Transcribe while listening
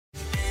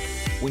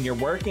When you're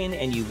working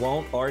and you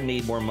want or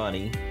need more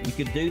money, you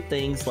can do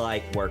things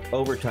like work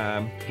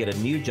overtime, get a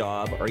new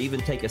job, or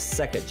even take a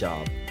second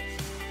job.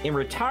 In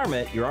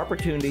retirement, your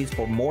opportunities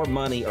for more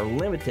money are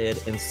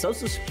limited and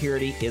Social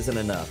Security isn't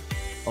enough.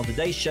 On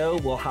today's show,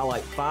 we'll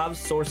highlight 5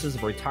 sources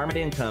of retirement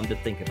income to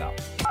think about.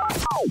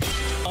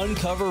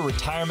 Uncover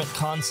retirement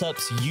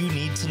concepts you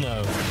need to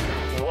know.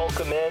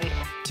 Welcome in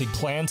to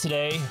Plan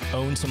Today,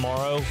 Own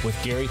Tomorrow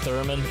with Gary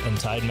Thurman and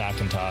Tide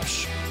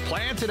McIntosh.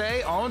 Plan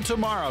Today, Own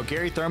Tomorrow.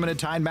 Gary Thurman and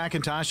Tide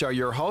McIntosh are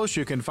your hosts.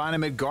 You can find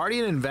them at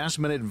Guardian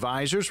Investment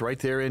Advisors right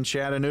there in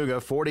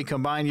Chattanooga. 40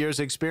 combined years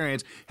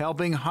experience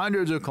helping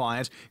hundreds of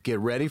clients get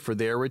ready for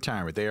their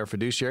retirement. They are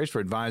fiduciaries for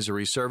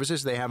advisory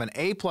services. They have an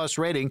A-plus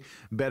rating,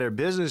 Better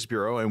Business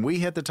Bureau, and we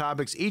hit the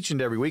topics each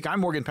and every week. I'm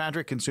Morgan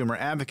Patrick, consumer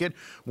advocate.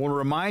 I want to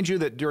remind you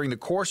that during the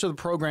course of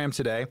the program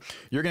today,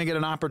 you're going to get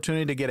an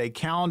opportunity to get a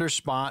calendar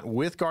spot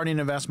with Guardian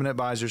Investment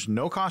Advisors,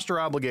 no cost or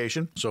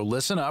obligation. So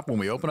listen up when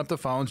we open up the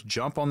phones,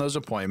 jump on those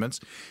appointments.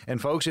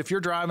 And folks, if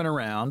you're driving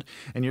around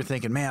and you're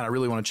thinking, man, I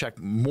really want to check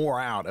more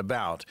out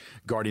about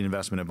Guardian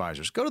Investment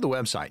Advisors, go to the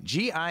website,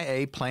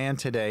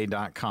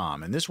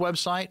 giaplantoday.com. And this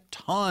website,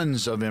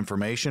 tons of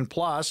information.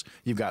 Plus,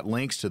 you've got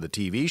links to the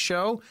TV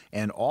show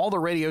and all the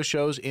radio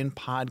shows in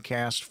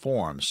podcast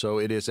form. So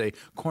it is a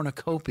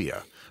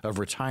cornucopia of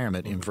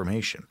retirement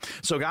information.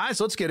 So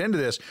guys, let's get into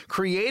this.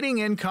 Creating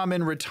income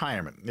in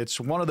retirement. It's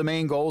one of the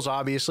main goals,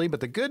 obviously, but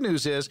the good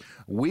news is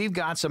we've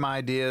got some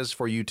ideas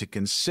for you to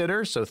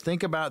consider. So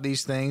think about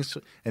these things,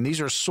 and these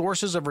are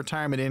sources of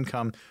retirement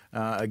income,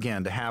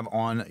 again, to have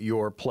on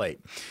your plate.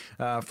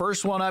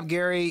 First one up,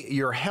 Gary,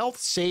 your health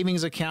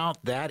savings account.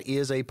 That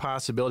is a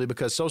possibility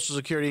because Social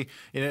Security,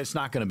 it's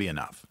not going to be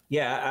enough.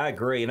 Yeah, I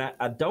agree. And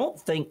I don't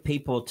think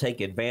people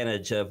take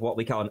advantage of what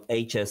we call an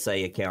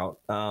HSA account.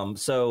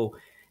 So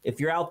if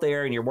you're out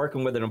there and you're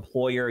working with an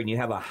employer and you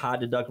have a high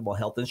deductible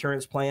health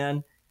insurance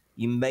plan,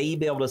 you may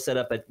be able to set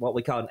up what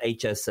we call an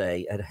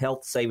HSA, a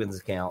health savings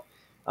account.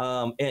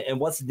 And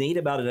what's neat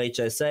about an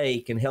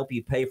HSA can help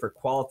you pay for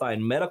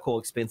qualifying medical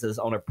expenses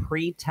on a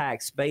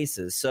pre-tax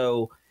basis.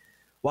 So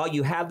while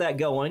you have that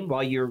going,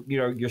 while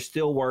you're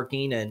still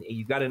working and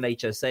you've got an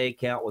HSA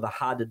account with a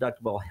high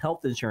deductible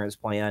health insurance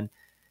plan,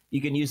 you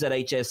can use that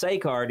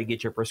HSA card to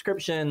get your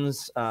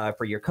prescriptions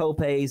for your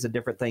copays and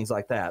different things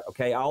like that,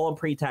 okay, all on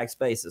pre-tax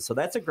basis. So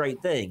that's a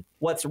great thing.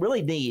 What's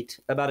really neat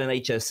about an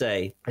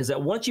HSA is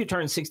that once you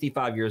turn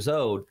 65 years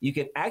old, you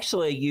can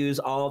actually use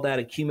all that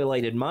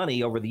accumulated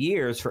money over the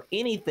years for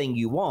anything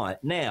you want.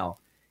 Now,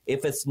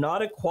 if it's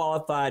not a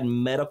qualified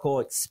medical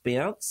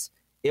expense,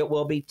 it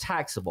will be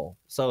taxable.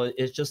 So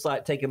it's just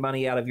like taking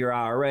money out of your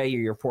IRA or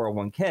your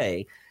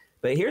 401k.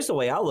 But here's the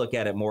way I look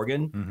at it,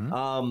 Morgan.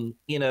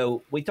 Mm-hmm.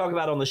 We talk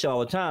about on the show all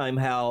the time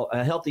how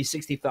a healthy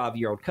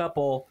 65-year-old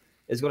couple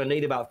is going to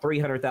need about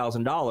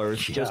 $300,000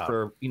 just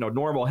for,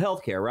 normal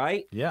health care,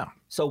 right? Yeah.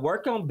 So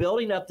work on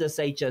building up this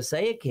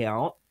HSA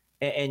account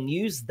and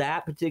use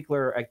that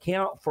particular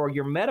account for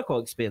your medical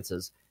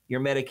expenses, your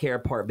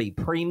Medicare Part B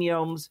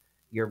premiums,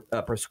 your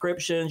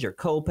prescriptions, your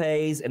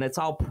copays, and it's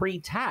all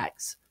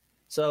pre-tax.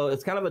 So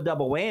it's kind of a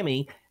double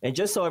whammy. And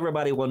just so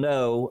everybody will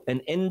know, an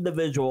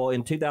individual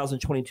in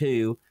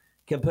 2022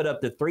 can put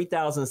up to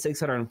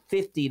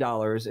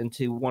 $3,650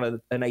 into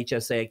an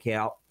HSA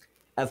account.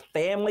 A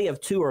family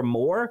of 2 or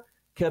more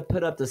could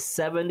put up to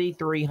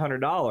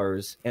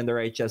 $7,300 in their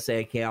HSA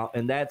account,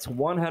 and that's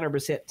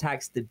 100%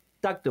 tax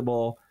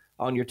deductible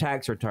on your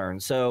tax return.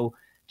 So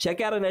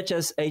check out an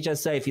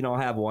HSA if you don't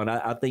have one.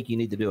 I think you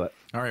need to do it.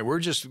 All right, we're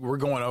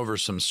going over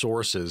some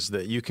sources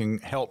that you can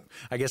help.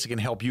 I guess it can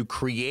help you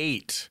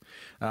create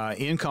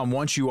income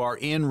once you are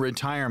in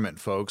retirement,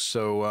 folks.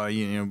 So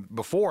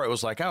before it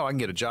was like, I can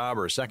get a job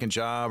or a second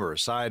job or a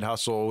side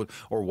hustle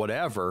or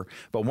whatever.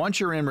 But once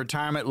you're in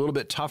retirement, a little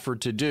bit tougher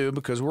to do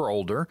because we're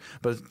older.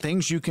 But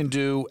things you can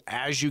do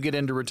as you get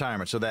into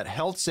retirement. So that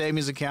health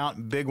savings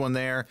account, big one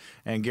there.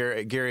 And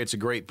Gary, it's a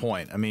great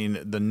point. I mean,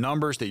 the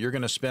numbers that you're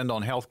going to spend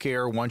on health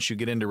care once you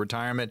get into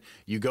retirement,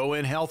 you go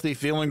in healthy,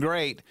 feeling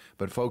great.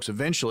 But folks,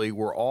 eventually,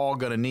 we're all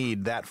going to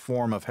need that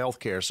form of health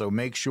care. So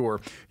make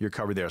sure you're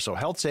covered there. So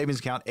health savings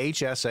account,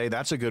 HSA,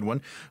 that's a good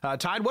one.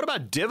 Tide, what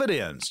about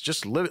dividends?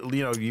 Just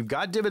you've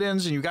got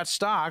dividends and you've got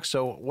stocks.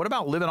 So what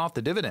about living off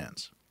the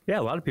dividends?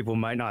 Yeah, a lot of people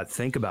might not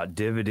think about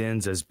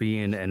dividends as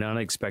being an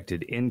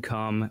unexpected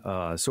income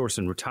source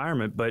in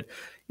retirement, but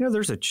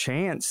there's a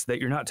chance that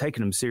you're not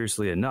taking them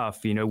seriously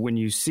enough. When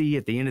you see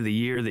at the end of the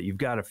year that you've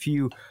got a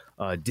few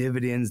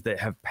dividends that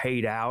have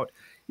paid out,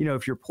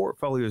 if your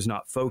portfolio is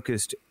not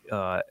focused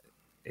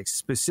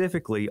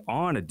specifically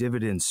on a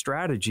dividend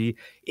strategy,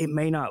 it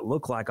may not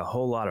look like a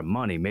whole lot of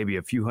money, maybe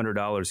a few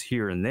 $100s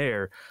here and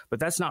there, but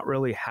that's not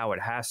really how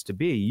it has to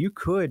be. You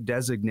could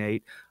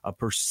designate a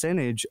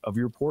percentage of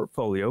your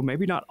portfolio,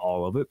 maybe not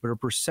all of it, but a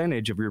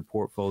percentage of your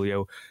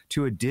portfolio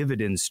to a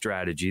dividend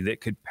strategy that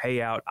could pay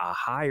out a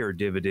higher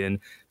dividend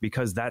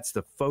because that's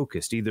the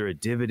focus, either a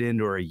dividend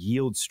or a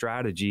yield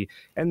strategy,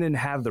 and then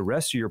have the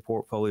rest of your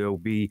portfolio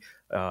be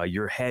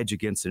your hedge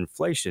against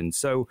inflation.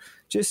 So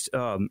just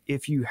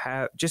if you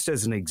have, just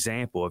as an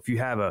example, if you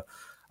have a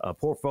a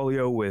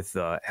portfolio with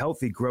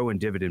healthy, growing,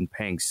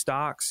 dividend-paying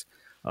stocks,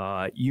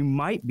 you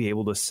might be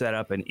able to set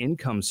up an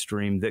income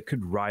stream that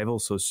could rival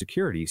Social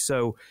Security.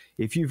 So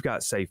if you've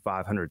got, say,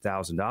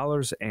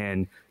 $500,000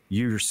 and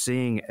you're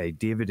seeing a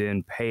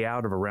dividend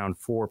payout of around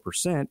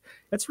 4%,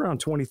 that's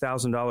around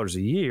 $20,000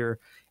 a year.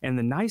 And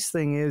the nice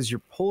thing is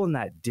you're pulling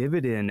that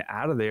dividend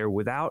out of there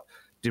without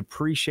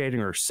depreciating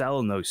or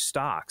selling those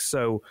stocks.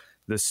 So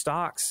the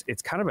stocks,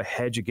 it's kind of a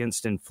hedge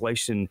against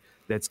inflation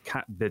that's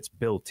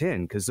built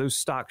in, because those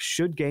stocks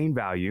should gain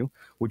value,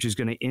 which is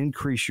going to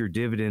increase your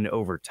dividend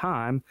over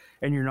time,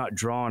 and you're not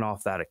drawing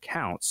off that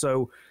account.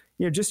 So,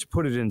 just to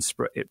put it in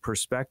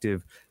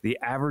perspective, the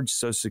average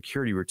Social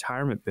Security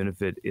retirement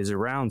benefit is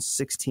around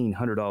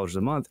 $1,600 a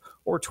month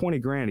or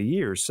 $20,000 a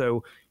year.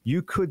 So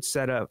you could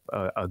set up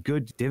a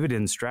good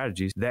dividend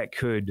strategy that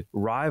could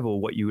rival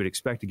what you would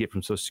expect to get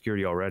from Social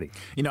Security already.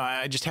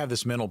 I just have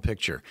this mental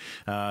picture,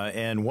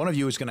 and one of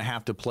you is going to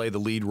have to play the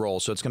lead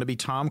role. So it's going to be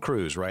Tom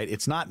Cruise, right?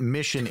 It's not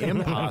Mission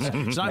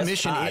Impossible. It's not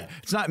Mission.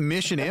 It's not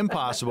Mission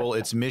Impossible.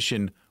 It's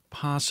Mission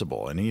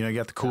Possible. And you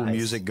got the cool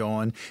music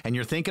going, and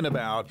you're thinking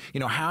about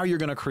how you're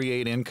going to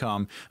create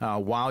income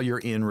while you're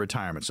in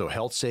retirement. So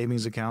health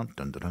savings account,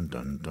 dun dun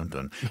dun dun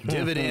dun,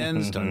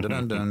 dividends, dun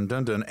dun dun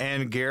dun dun.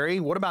 And Gary,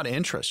 what about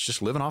interest?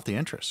 Just living off the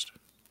interest.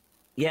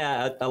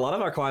 Yeah, a lot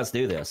of our clients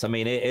do this. I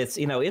mean, it's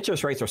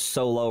interest rates are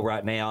so low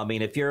right now. I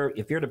mean, if you're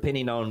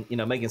depending on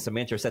making some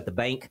interest at the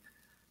bank,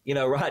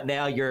 right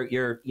now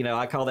you're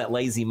I call that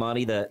lazy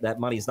money. That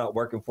money's not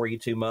working for you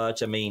too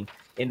much. I mean,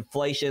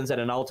 inflation's at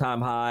an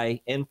all-time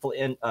high.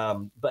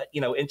 But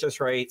interest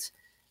rates,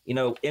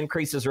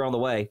 increases are on the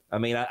way. I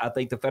mean, I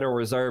think the Federal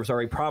Reserve's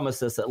already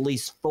promised us at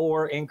least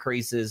 4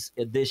 increases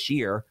this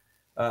year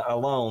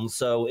alone.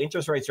 So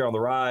interest rates are on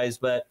the rise.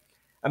 But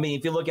I mean,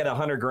 if you look at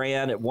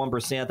 $100,000 at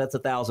 1%, that's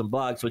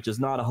 $1,000, which is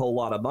not a whole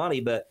lot of money.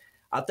 But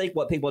I think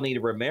what people need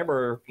to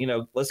remember,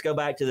 let's go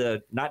back to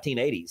the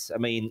 1980s. I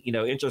mean,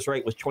 interest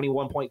rate was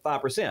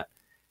 21.5%.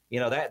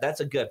 That's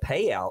a good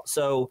payout.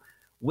 So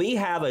we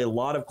have a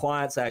lot of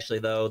clients actually,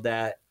 though,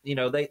 that,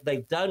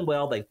 they've done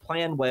well, they've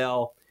planned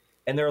well,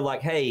 and they're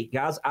like, hey,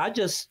 guys,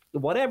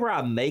 whatever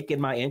I make in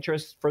my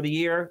interest for the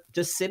year,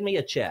 just send me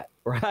a check,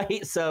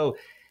 right? So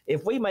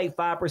if we make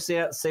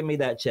 5%, send me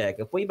that check.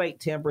 If we make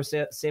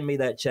 10%, send me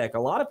that check. A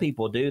lot of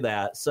people do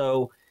that.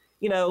 So,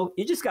 you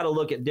just got to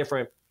look at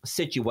different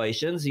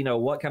situations.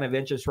 What kind of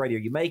interest rate are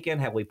you making?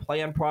 Have we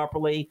planned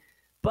properly?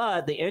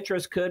 But the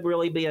interest could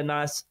really be a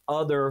nice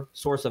other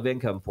source of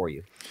income for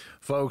you.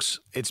 Folks,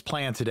 it's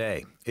Plan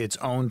Today. It's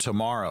Own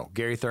Tomorrow.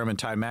 Gary Thurman,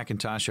 Tide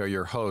McIntosh are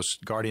your hosts,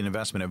 Guardian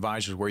Investment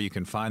Advisors, where you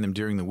can find them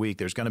during the week.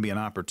 There's going to be an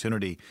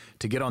opportunity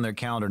to get on their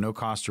calendar, no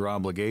cost or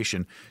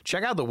obligation.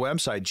 Check out the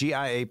website,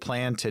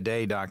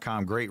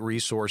 GIAPlantoday.com. Great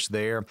resource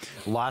there.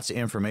 Lots of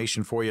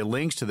information for you.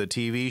 Links to the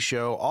TV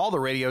show. All the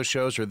radio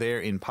shows are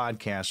there in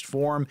podcast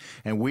form.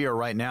 And we are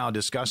right now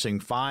discussing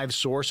 5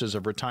 sources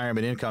of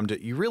retirement income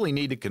that you really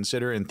need to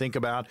consider and think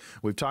about.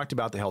 We've talked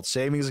about the health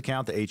savings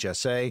account, the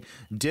HSA,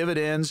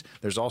 dividends.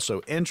 There's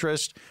also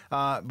interest.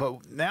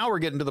 But now we're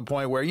getting to the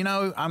point where,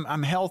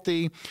 I'm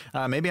healthy.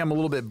 Maybe I'm a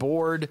little bit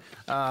bored.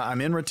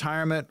 I'm in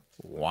retirement.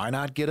 Why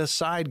not get a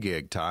side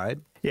gig,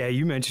 Tide? Yeah,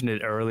 you mentioned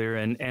it earlier,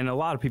 and a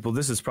lot of people,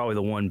 this is probably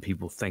the one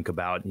people think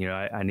about.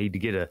 I need to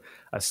get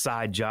a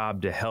side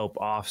job to help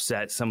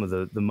offset some of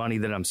the money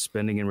that I'm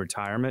spending in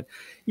retirement.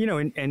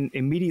 And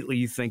immediately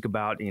you think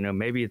about,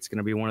 maybe it's going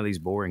to be one of these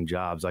boring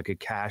jobs like a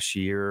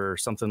cashier or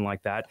something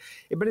like that.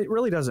 But it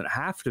really doesn't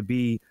have to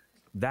be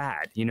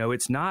that.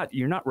 It's not,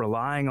 you're not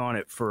relying on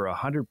it for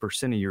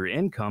 100% of your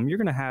income. You're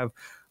going to have,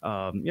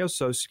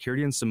 Social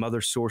Security and some other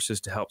sources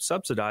to help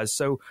subsidize.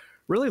 So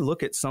really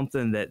look at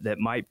something that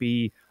might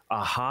be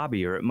a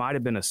hobby, or it might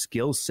have been a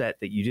skill set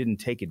that you didn't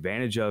take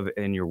advantage of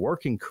in your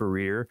working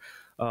career.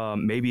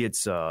 Maybe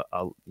it's,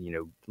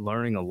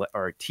 learning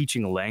or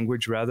teaching a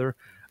language rather.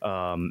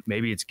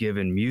 Maybe it's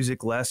giving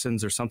music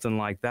lessons or something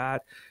like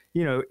that.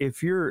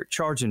 If you're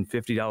charging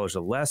 $50 a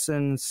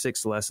lesson,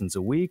 6 lessons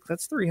a week,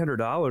 that's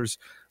 $300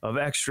 of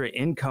extra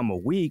income a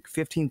week,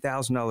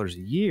 $15,000 a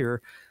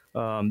year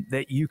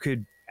that you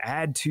could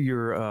add to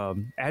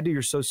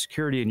your Social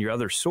Security and your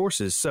other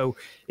sources. So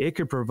it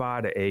could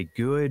provide a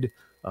good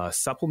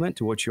supplement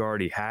to what you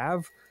already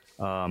have.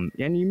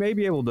 And you may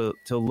be able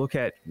to look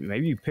at,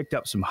 maybe you picked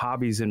up some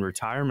hobbies in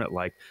retirement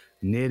like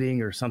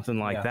knitting or something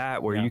like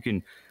that, where you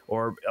can,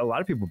 or a lot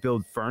of people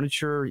build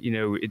furniture.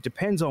 It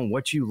depends on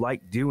what you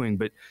like doing,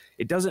 but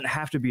it doesn't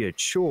have to be a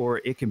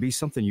chore. It can be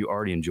something you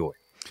already enjoy.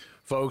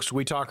 Folks,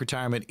 we talk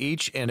retirement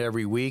each and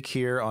every week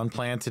here on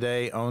Plan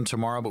Today, Own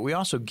Tomorrow, but we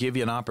also give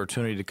you an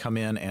opportunity to come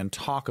in and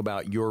talk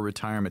about your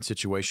retirement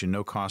situation,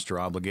 no cost or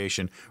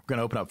obligation. We're going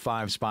to open up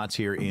 5 spots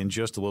here in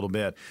just a little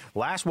bit.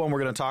 Last one we're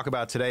going to talk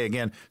about today,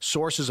 again,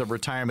 sources of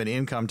retirement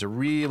income to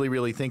really,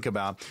 really think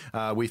about.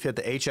 We've hit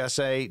the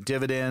HSA,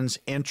 dividends,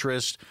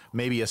 interest,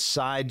 maybe a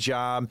side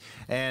job.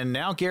 And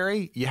now,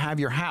 Gary, you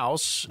have your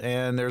house,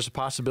 and there's a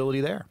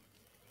possibility there.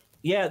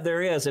 Yeah,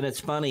 there is. And it's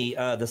funny,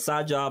 the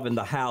side job and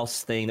the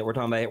house thing that we're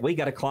talking about. We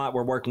got a client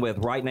we're working with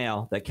right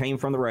now that came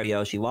from the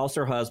radio. She lost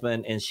her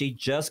husband and she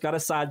just got a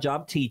side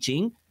job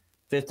teaching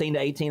 15 to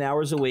 18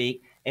 hours a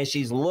week. And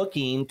she's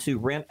looking to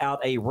rent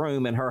out a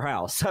room in her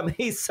house. I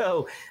mean,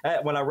 so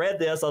when I read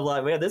this, I was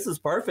like, man, this is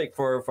perfect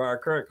for our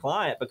current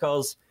client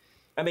because,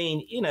 I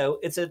mean, you know,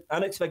 it's an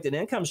unexpected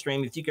income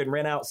stream if you can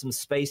rent out some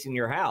space in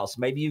your house.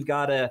 Maybe you've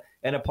got an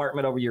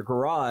apartment over your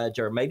garage,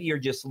 or maybe you're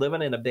just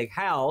living in a big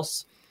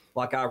house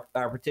like our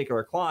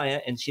particular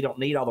client, and she don't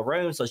need all the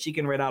rooms, so she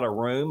can rent out a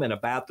room and a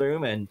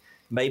bathroom and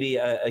maybe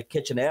a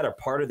kitchenette or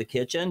part of the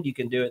kitchen. You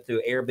can do it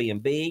through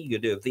Airbnb. You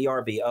can do a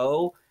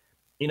VRBO.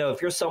 You know,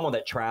 if you're someone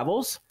that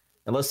travels,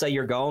 and let's say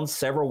you're gone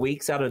several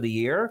weeks out of the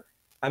year,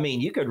 I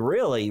mean, you could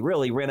really,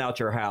 really rent out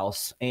your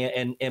house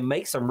and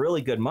make some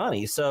really good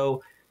money.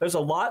 So there's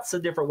lots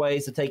of different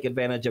ways to take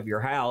advantage of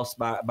your house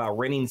by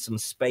renting some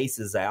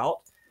spaces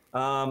out,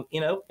 you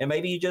know, and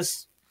maybe you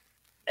just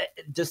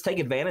take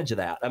advantage of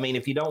that. I mean,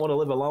 if you don't want to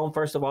live alone,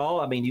 first of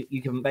all, I mean,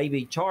 you can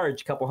maybe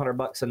charge a couple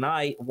 $100 a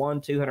night,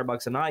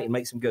 $200 a night and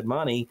make some good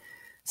money.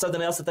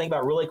 Something else to think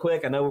about really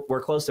quick, I know we're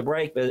close to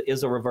break, but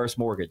is a reverse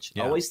mortgage.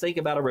 Yeah. Always think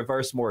about a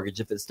reverse mortgage.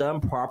 If it's done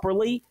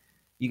properly,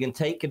 you can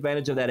take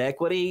advantage of that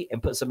equity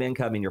and put some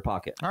income in your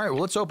pocket. All right,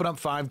 well, let's open up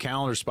 5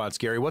 calendar spots,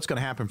 Gary. What's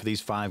going to happen for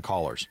these 5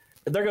 callers?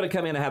 They're going to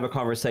come in and have a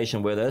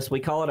conversation with us. We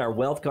call it our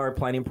Wealth Guard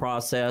planning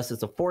process.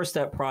 It's a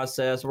 4-step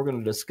process. We're going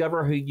to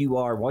discover who you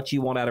are, what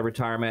you want out of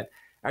retirement.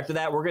 After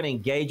that, we're going to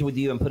engage with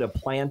you and put a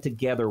plan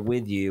together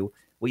with you.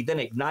 We then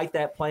ignite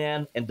that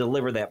plan and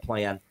deliver that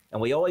plan.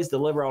 And we always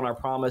deliver on our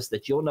promise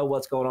that you'll know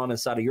what's going on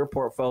inside of your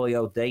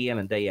portfolio day in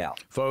and day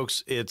out.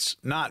 Folks, it's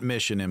not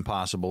mission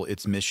impossible.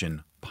 It's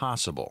mission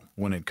possible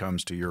when it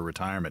comes to your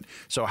retirement.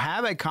 So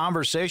have a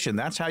conversation.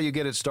 That's how you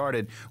get it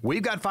started.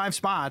 We've got 5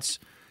 spots.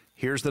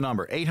 Here's the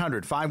number,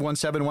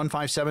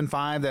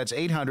 800-517-1575. That's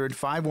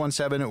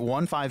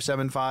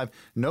 800-517-1575.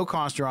 No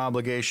cost or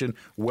obligation.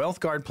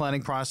 Wealth Guard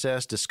planning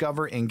process.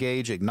 Discover,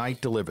 engage,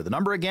 ignite, deliver. The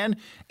number again,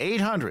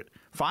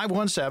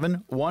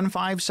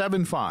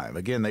 800-517-1575.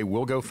 Again, they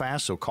will go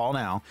fast, so call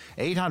now,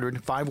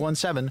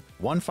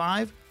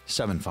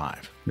 800-517-1575.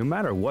 No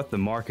matter what the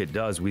market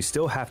does, we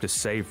still have to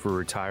save for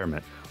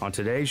retirement. On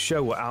today's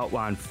show, we'll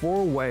outline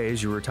 4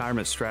 ways your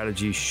retirement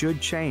strategy should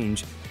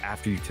change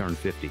after you turn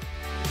 50.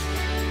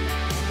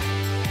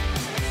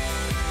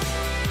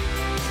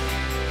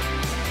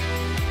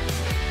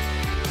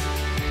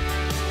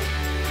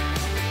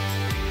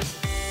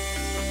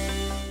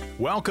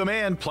 Welcome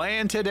in.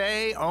 Plan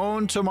today,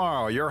 own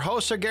tomorrow. Your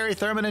hosts are Gary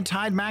Thurman and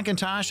Tide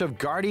McIntosh of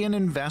Guardian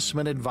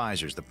Investment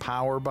Advisors, the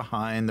power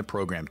behind the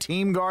program.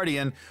 Team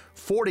Guardian,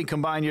 40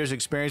 combined years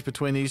experience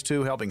between these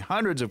two, helping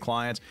hundreds of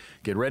clients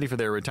get ready for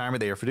their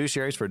retirement. They are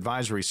fiduciaries for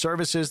advisory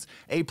services,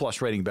 A+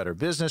 rating Better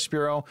Business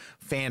Bureau.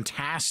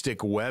 Fantastic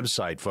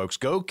website, folks.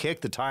 Go kick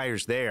the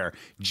tires there.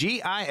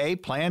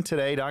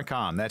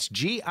 GIAPlantoday.com. That's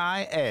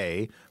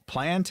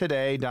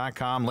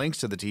GIAPlantoday.com. Links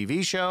to the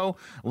TV show,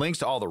 links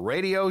to all the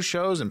radio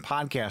shows and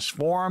podcast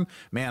forum.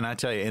 Man, I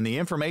tell you, in the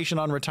information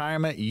on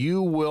retirement,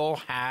 you will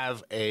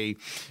have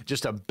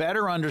just a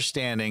better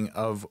understanding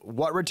of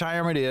what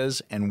retirement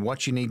is and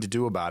what you need to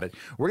do about it.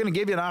 We're going to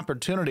give you an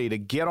opportunity to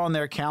get on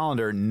their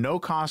calendar, no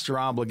cost or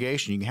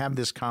obligation. You can have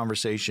this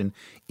conversation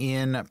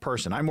in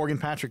person. I'm Morgan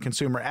Patrick,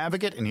 consumer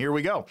advocate, and here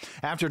we go.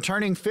 After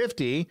turning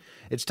 50,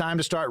 it's time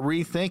to start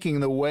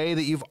rethinking the way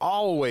that you've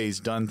always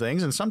done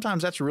things, and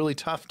sometimes that's really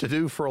tough to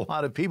do for a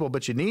lot of people,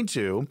 but you need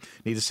to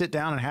sit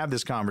down and have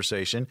this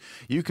conversation.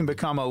 You can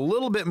become a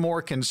little bit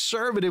more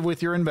conservative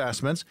with your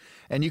investments,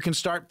 and you can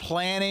start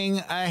planning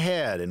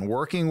ahead and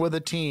working with a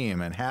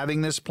team and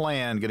having this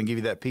plan going to give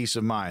you that peace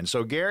of mind.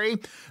 So, Gary,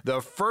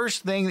 the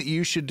first thing that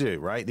you should do,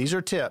 right? These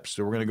are tips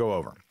that we're going to go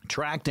over.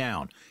 Track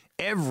down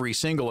every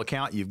single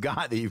account you've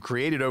got that you've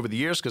created over the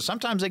years, because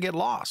sometimes they get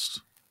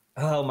lost.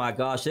 Oh my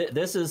gosh!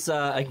 This is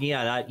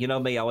again. You know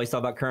me. I always talk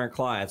about current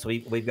clients.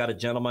 We've got a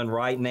gentleman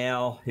right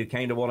now who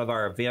came to one of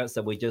our events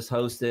that we just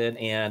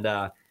hosted,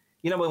 and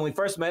you know, when we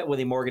first met with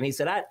him, Morgan, he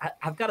said,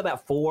 "I've got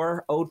about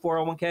 4 old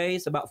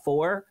 401ks, about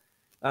 4."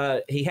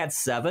 He had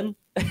 7,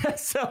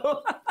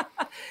 so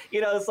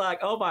you know, it's like,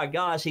 oh my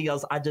gosh. He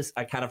goes, I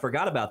kind of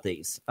forgot about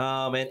these,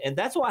 and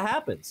that's what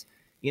happens.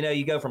 You know,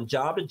 you go from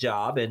job to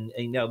job, and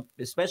you know,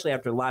 especially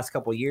after the last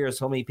couple of years,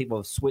 so many people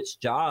have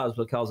switched jobs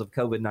because of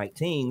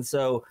COVID-19.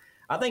 So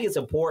I think it's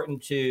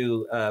important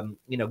to,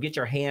 you know, get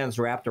your hands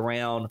wrapped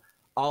around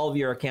all of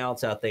your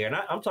accounts out there. And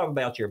I'm talking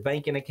about your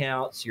banking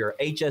accounts, your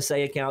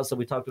HSA accounts that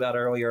we talked about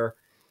earlier,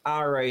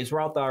 IRAs,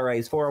 Roth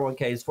IRAs,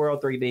 401ks,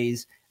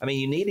 403bs. I mean,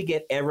 you need to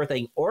get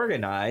everything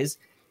organized.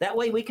 That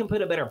way we can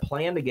put a better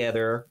plan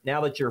together.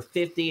 Now that you're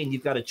 50 and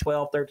you've got a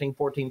 12, 13,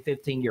 14,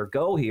 15-year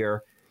goal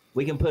here,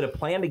 we can put a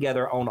plan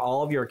together on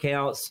all of your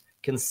accounts,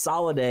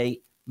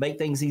 consolidate, make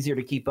things easier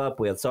to keep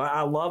up with. So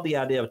I love the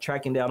idea of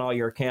tracking down all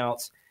your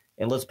accounts,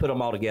 and let's put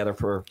them all together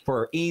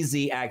for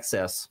easy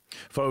access.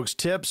 Folks,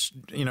 tips,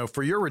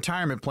 for your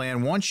retirement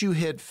plan, once you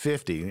hit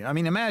 50, I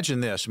mean,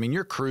 imagine this. I mean,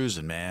 you're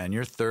cruising, man.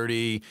 You're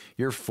 30,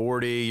 you're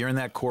 40, you're in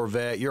that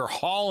Corvette, you're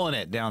hauling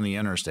it down the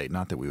interstate.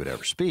 Not that we would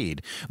ever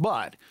speed,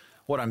 but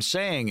what I'm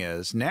saying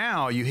is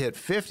now you hit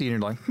 50 and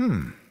you're like,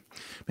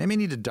 maybe I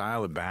need to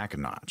dial it back a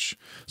notch.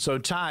 So,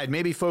 Tide,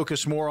 maybe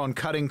focus more on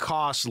cutting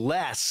costs,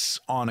 less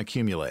on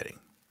accumulating.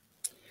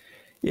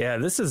 Yeah,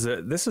 this is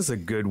a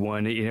good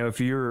one.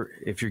 If you're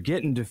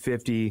getting to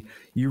 50,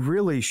 you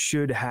really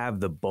should have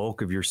the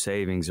bulk of your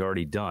savings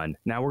already done.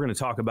 Now, we're going to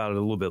talk about it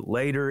a little bit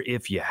later.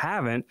 If you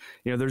haven't,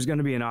 there's going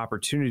to be an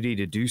opportunity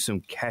to do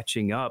some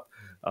catching up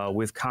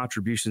with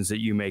contributions that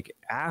you make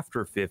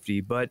after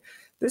 50. But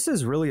this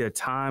is really a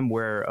time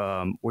where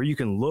you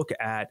can look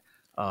at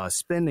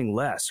spending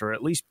less, or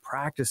at least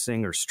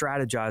practicing or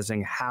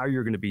strategizing how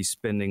you're going to be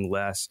spending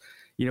less.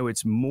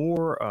 It's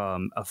more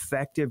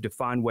effective to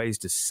find ways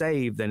to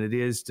save than it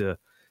is to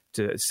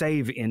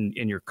save in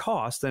your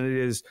costs than it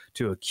is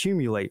to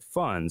accumulate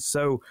funds.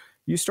 So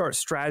you start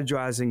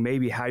strategizing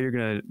maybe how you're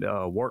going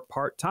to work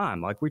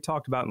part-time. Like we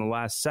talked about in the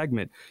last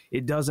segment,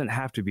 it doesn't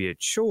have to be a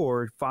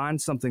chore.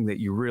 Find something that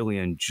you really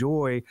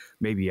enjoy,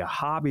 maybe a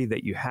hobby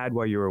that you had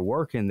while you were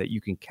working that you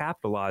can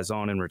capitalize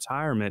on in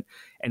retirement,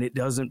 and it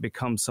doesn't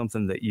become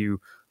something that you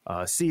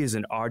see as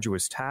an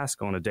arduous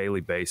task on a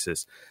daily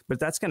basis. But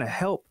that's going to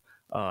help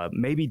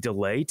maybe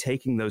delay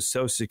taking those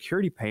Social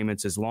Security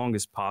payments as long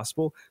as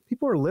possible.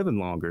 People are living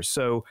longer.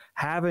 So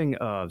having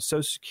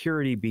Social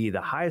Security be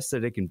the highest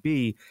that it can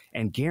be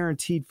and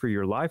guaranteed for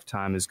your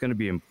lifetime is going to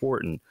be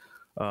important.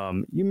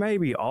 You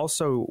maybe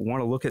also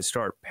want to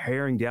start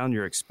paring down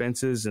your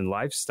expenses and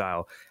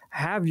lifestyle.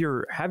 Have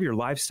your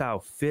lifestyle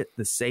fit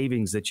the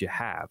savings that you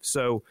have.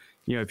 So,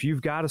 if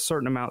you've got a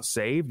certain amount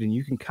saved and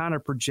you can kind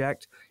of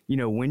project,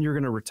 when you're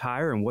going to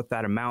retire and what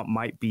that amount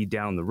might be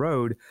down the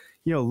road,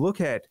 look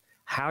at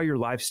how your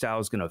lifestyle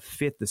is going to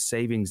fit the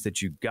savings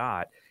that you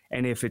got.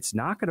 And if it's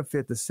not going to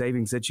fit the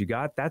savings that you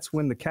got, that's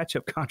when the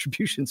catch-up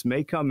contributions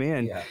may come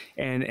in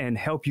and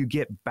help you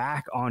get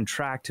back on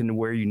track to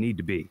where you need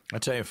to be. I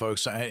tell you,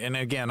 folks, and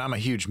again, I'm a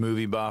huge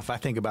movie buff. I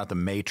think about the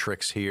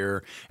Matrix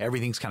here.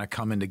 Everything's kind of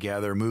coming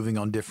together, moving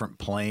on different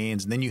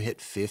planes, and then you hit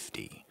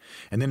 50.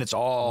 And then it's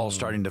all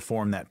starting to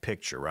form that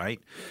picture, right?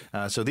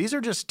 So these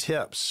are just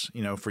tips,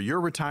 for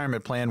your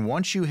retirement plan.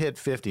 Once you hit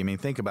 50, I mean,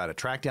 think about it.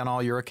 Track down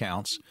all your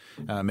accounts.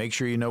 Make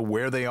sure you know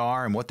where they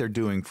are and what they're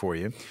doing for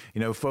you.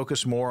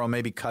 Focus more on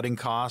maybe cutting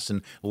costs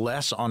and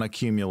less on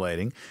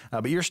accumulating.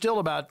 But you're still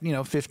about,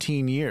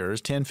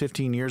 10,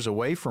 15 years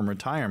away from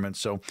retirement.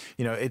 So,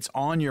 it's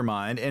on your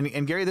mind.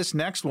 And Gary, this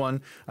next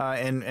one,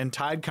 and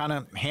Tide kind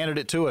of handed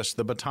it to us,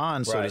 the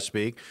baton, so to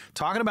speak,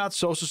 talking about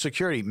Social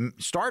Security.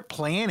 Start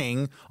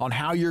planning on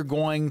how you're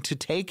going to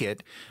take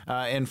it.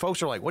 And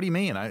folks are like, what do you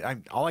mean?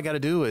 All I got to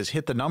do is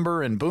hit the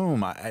number and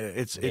boom,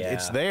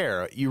 it's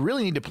there. You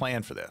really need to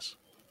plan for this.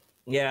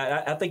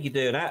 Yeah, I think you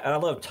do. And I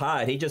love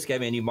Tide. He just gave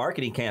me a new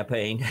marketing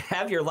campaign.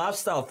 Have your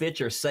lifestyle fit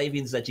your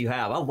savings that you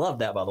have. I love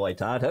that, by the way,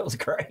 Tide. That was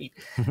great.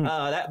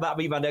 That might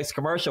be my next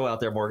commercial out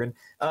there, Morgan.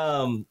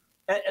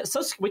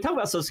 So we talk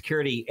about Social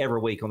Security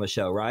every week on the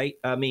show, right?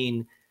 I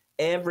mean,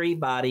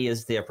 everybody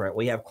is different.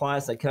 We have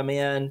clients that come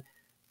in,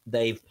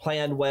 they've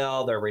planned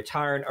well, they're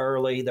retiring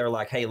early. They're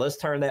like, hey, let's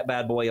turn that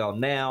bad boy on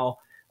now.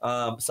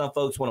 Some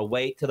folks want to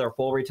wait till their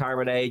full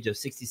retirement age of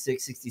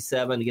 66,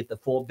 67 to get the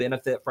full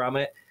benefit from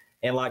it.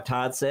 And like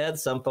Todd said,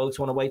 some folks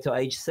want to wait till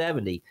age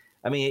 70.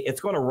 I mean,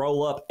 it's going to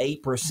roll up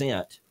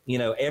 8%,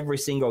 every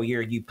single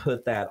year you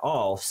put that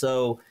off.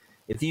 So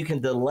if you can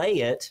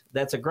delay it,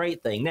 that's a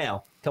great thing.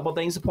 Now, a couple of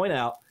things to point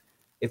out.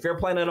 If you're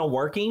planning on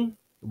working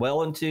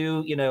well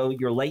into,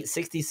 your late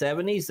 60s,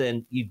 70s,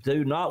 then you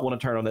do not want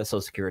to turn on that Social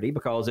Security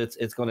because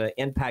it's going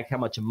to impact how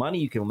much money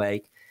you can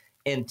make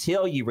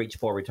until you reach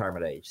full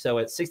retirement age. So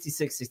at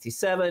 66,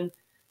 67,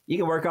 you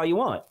can work all you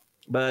want.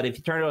 But if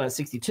you turn it on at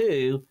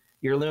 62,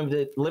 you're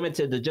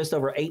limited to just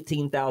over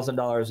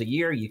 $18,000 a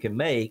year you can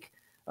make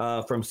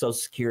from Social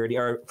Security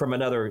or from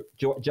another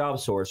job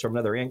source, from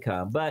another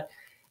income. But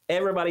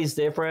everybody's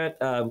different.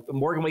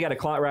 Morgan, we got a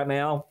client right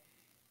now.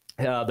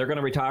 They're going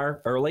to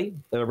retire early.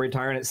 They're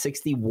retiring at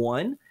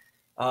 61.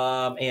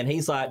 And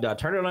he's like, do I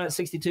turn it on at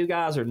 62,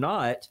 guys, or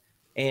not?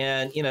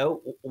 And,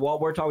 what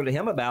we're talking to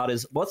him about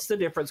is what's the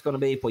difference going to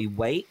be if we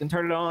wait and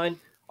turn it on,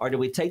 or do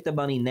we take the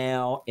money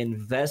now,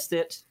 invest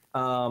it,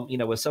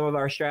 with some of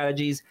our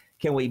strategies?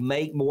 Can we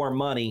make more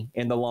money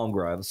in the long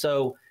run?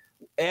 So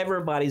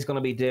everybody's going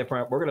to be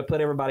different. We're going to put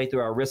everybody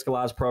through our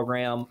Riskalyze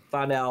program,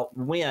 find out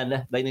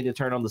when they need to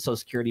turn on the Social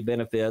Security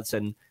benefits,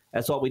 and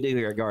That's what we do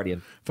here at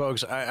Guardian.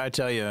 Folks, I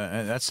tell you,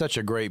 that's such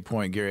a great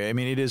point, Gary. I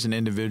mean, it is an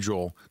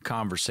individual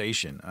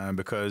conversation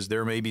because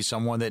there may be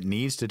someone that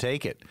needs to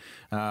take it.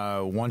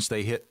 Once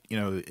they hit,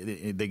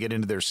 they get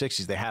into their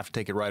 60s, they have to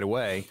take it right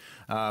away.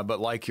 But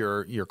like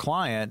your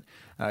client,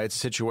 it's a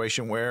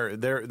situation where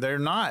they're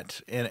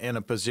not in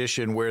a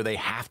position where they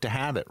have to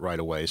have it right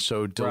away.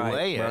 So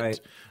delay it. Right.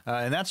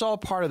 And that's all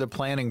part of the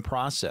planning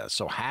process.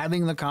 So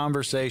having the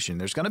conversation,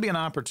 there's going to be an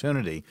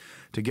opportunity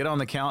to get on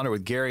the calendar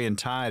with Gary and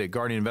Tide at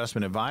Guardian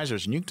Investment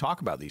Advisors, and you can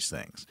talk about these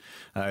things.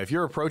 If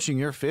you're approaching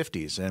your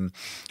 50s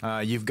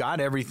and you've got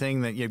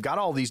everything you've got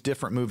all these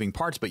different moving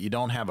parts, but you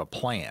don't have a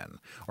plan,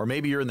 or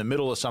maybe you're in the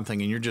middle of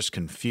something and you're just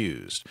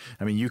confused.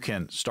 I mean, you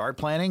can start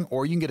planning,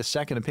 or you can get a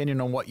second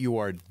opinion on what you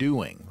are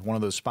doing. One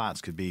of those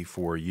spots could be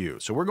for you.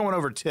 So we're going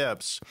over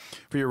tips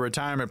for your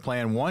retirement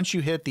plan. Once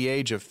you hit the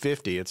age of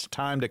 50, it's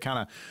time to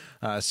kind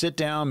of sit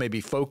down,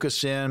 maybe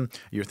focus in.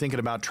 You're thinking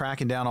about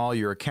tracking down all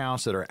your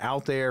accounts that are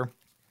out there.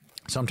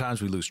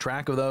 Sometimes we lose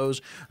track of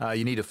those.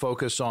 You need to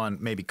focus on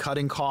maybe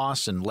cutting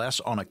costs and less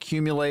on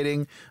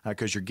accumulating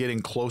because you're getting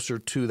closer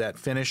to that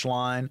finish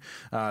line.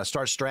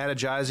 Start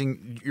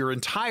strategizing your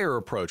entire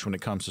approach when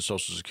it comes to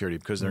Social Security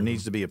because there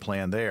needs to be a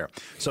plan there.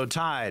 So,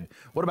 Tide,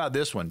 what about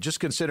this one? Just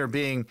consider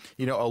being,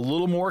 a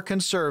little more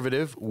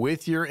conservative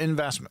with your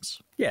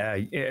investments. Yeah,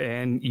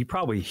 and you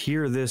probably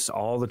hear this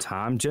all the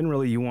time.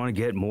 Generally, you want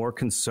to get more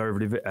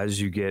conservative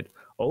as you get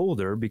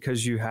older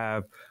because you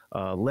have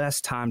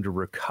less time to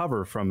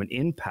recover from an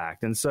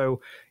impact. And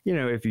so,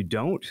 if you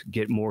don't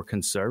get more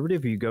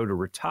conservative, you go to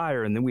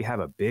retire and then we have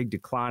a big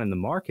decline in the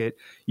market,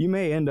 you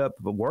may end up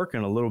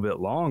working a little bit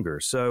longer.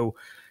 So,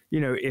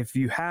 if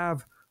you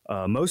have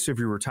most of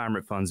your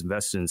retirement funds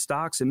invested in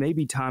stocks, it may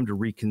be time to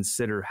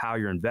reconsider how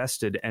you're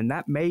invested. And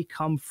that may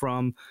come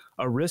from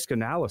a risk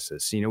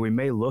analysis. We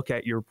may look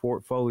at your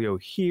portfolio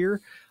here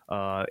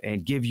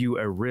and give you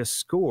a risk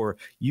score.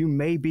 You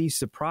may be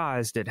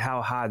surprised at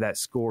how high that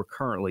score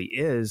currently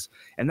is.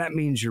 And that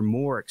means you're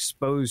more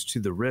exposed to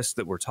the risk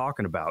that we're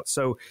talking about.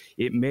 So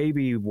it may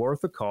be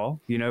worth a call,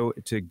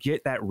 to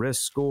get that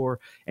risk score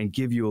and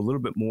give you a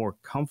little bit more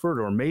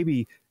comfort, or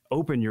maybe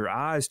open your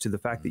eyes to the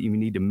fact that you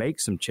need to make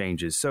some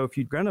changes. So if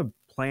you're going to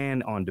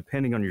plan on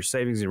depending on your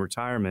savings in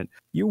retirement,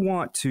 you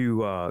want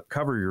to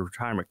cover your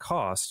retirement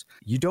costs.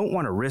 You don't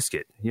want to risk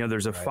it.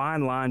 There's a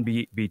fine line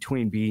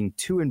between being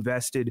too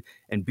invested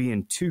and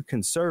being too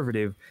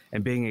conservative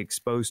and being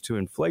exposed to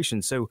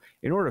inflation. So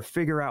in order to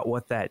figure out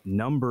what that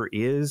number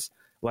is,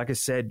 like I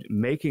said,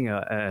 making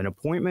an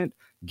appointment,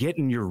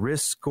 getting your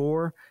risk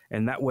score,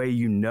 and that way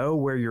you know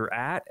where you're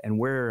at and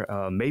where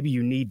maybe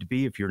you need to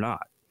be if you're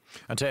not.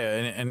 I'll tell you,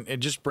 and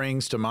it just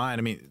brings to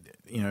mind,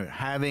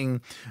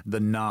 having the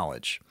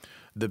knowledge,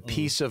 the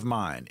peace of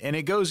mind, and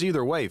it goes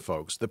either way,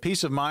 folks, the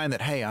peace of mind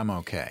that, hey, I'm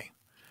okay.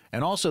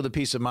 And also the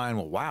peace of mind,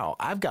 well, wow,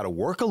 I've got to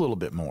work a little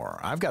bit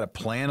more. I've got to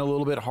plan a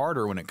little bit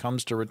harder when it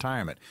comes to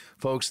retirement.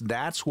 Folks,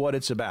 that's what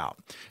it's about.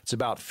 It's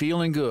about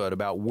feeling good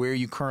about where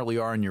you currently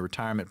are in your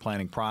retirement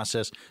planning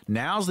process.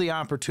 Now's the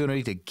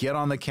opportunity to get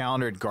on the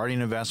calendar at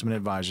Guardian Investment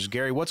Advisors.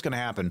 Gary, what's going to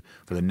happen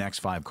for the next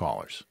 5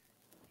 callers?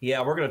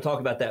 Yeah, we're going to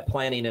talk about that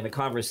planning and a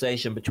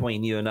conversation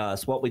between you and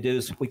us. What we do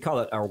is we call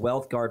it our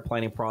Wealth Guard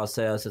planning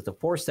process. It's a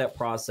 4-step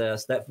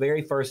process. That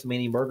very first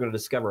meeting, we're going to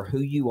discover who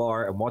you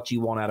are and what you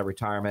want out of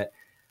retirement.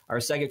 Our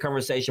second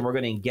conversation, we're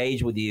going to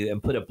engage with you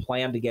and put a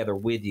plan together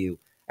with you.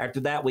 After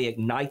that, we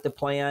ignite the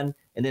plan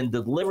and then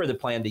deliver the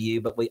plan to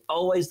you. But we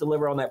always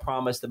deliver on that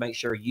promise to make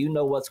sure you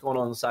know what's going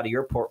on inside of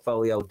your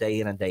portfolio day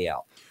in and day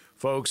out.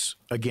 Folks,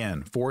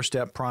 again,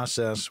 4-step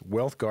process,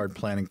 Wealth Guard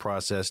planning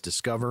process: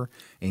 discover,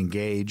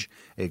 engage,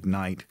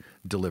 ignite,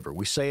 deliver.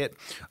 We say it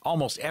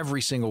almost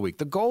every single week.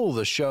 The goal of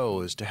the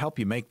show is to help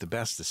you make the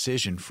best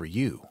decision for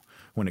you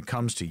when it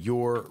comes to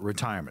your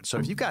retirement. So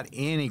if you've got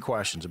any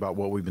questions about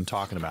what we've been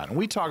talking about, and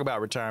we talk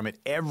about retirement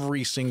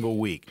every single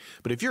week,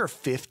 but if you're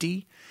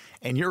 50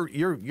 and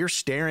you're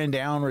staring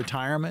down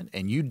retirement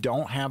and you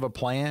don't have a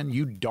plan,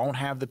 you don't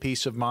have the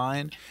peace of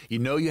mind,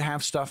 you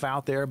have stuff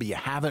out there, but you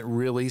haven't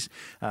really,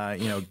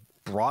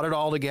 brought it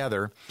all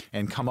together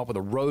and come up with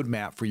a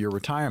roadmap for your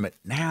retirement,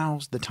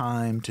 now's the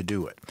time to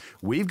do it.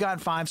 We've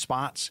got 5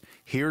 spots.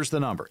 Here's the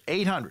number: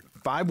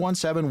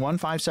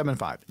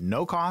 800-517-1575.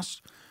 No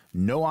cost,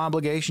 no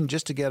obligation,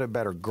 just to get a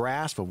better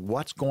grasp of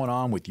what's going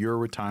on with your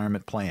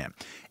retirement plan.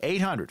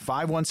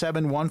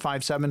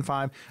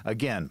 800-517-1575.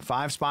 Again,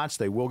 5 spots.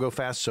 They will go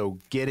fast, so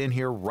get in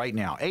here right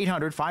now.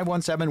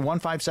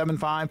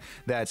 800-517-1575.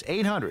 That's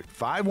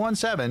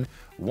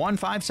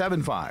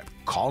 800-517-1575.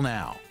 Call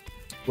now.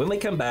 When we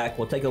come back,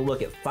 we'll take a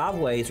look at 5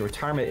 ways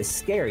retirement is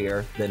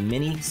scarier than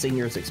many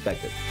seniors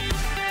expected.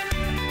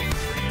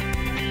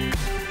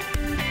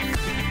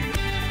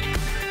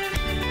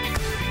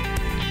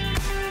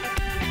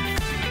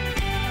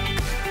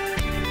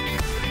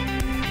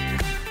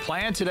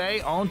 Plan Plan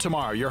Today, Own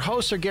Tomorrow. Your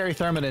hosts are Gary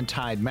Thurman and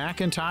Tide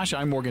McIntosh.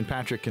 I'm Morgan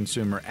Patrick,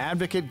 consumer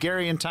advocate.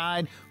 Gary and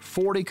Tide,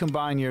 40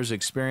 combined years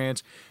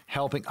experience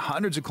helping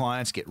hundreds of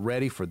clients get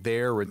ready for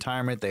their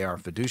retirement. They are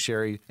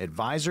fiduciary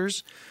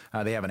advisors.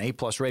 They have an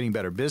A-plus rating,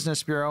 Better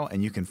Business Bureau,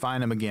 and you can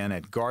find them again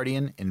at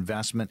Guardian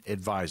Investment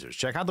Advisors.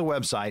 Check out the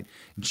website,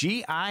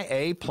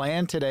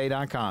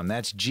 GIAPlantoday.com.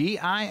 That's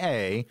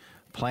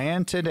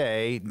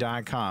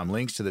GIAPlantoday.com.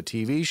 Links to the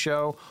TV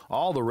show.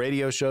 All the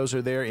radio shows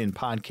are there in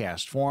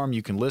podcast form.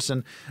 You can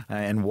listen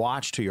and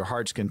watch to your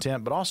heart's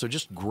content, but also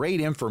just great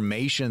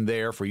information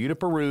there for you to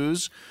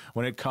peruse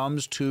when it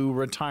comes to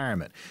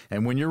retirement.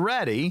 And when you're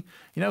ready,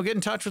 get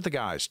in touch with the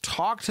guys.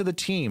 Talk to the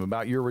team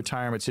about your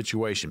retirement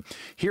situation.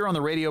 Here on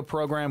the radio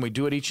program, we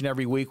do it each and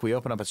every week. We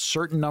open up a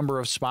certain number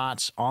of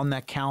spots on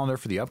that calendar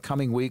for the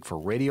upcoming week for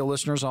radio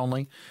listeners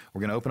only. We're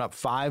going to open up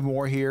 5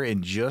 more here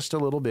in just a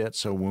little bit.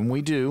 So when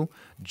we do,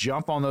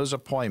 jump on those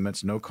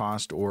appointments, no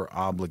cost or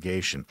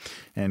obligation,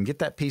 and get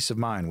that peace of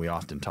mind we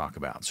often talk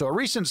about. So a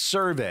recent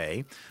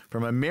survey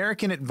from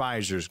American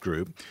Advisors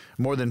Group,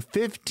 more than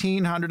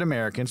 1,500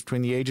 Americans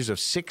between the ages of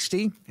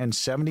 60 and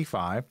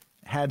 75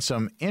 had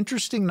some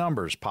interesting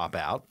numbers pop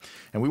out,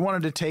 and we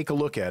wanted to take a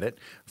look at it.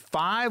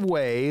 5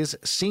 ways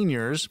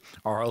seniors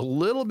are a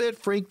little bit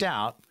freaked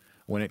out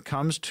when it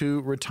comes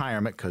to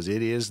retirement, because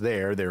it is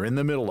there. They're in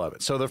the middle of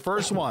it. So the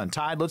first one,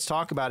 Tide, let's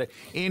talk about it.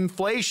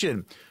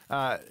 Inflation.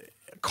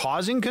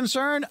 Causing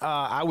concern?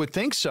 I would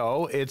think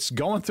so. It's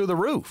going through the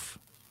roof.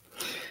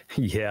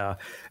 Yeah,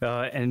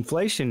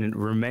 inflation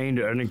remained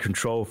under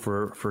control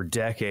for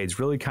decades,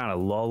 really kind of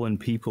lulling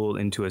people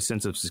into a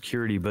sense of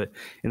security. But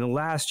in the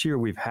last year,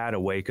 we've had a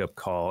wake-up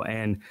call.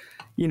 And,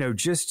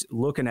 just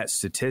looking at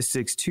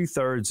statistics,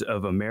 2/3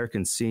 of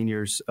American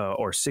seniors,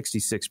 or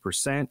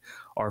 66%,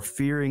 are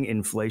fearing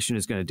inflation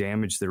is going to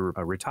damage their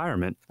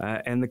retirement.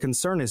 And the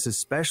concern is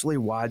especially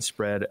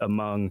widespread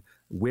among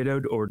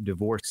widowed or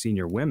divorced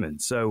senior women.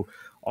 So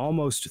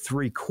almost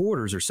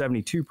 3/4 or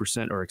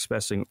 72% are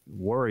expressing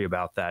worry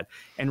about that.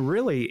 And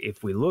really,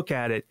 if we look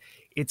at it,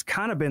 it's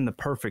kind of been the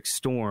perfect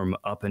storm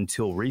up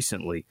until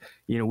recently.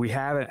 We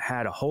haven't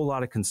had a whole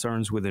lot of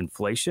concerns with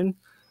inflation.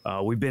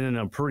 We've been in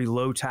a pretty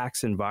low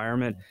tax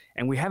environment,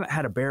 and we haven't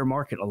had a bear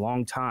market in a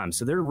long time.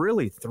 So there are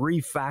really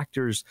 3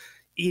 factors,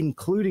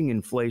 including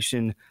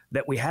inflation,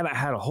 that we haven't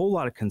had a whole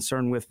lot of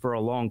concern with for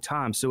a long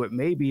time. So it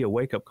may be a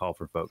wake-up call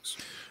for folks.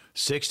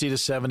 60 to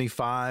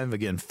 75,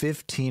 again,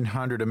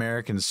 1,500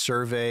 Americans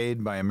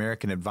surveyed by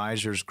American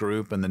Advisors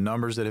Group, and the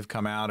numbers that have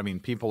come out,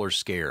 people are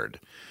scared.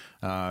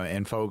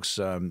 And folks,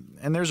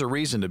 and there's a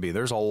reason to be.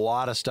 There's a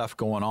lot of stuff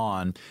going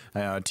on.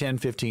 10,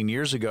 15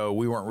 years ago,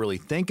 we weren't really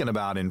thinking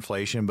about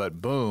inflation,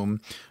 but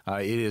boom,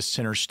 it is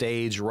center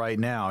stage right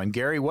now. And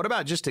Gary, what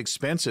about just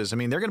expenses?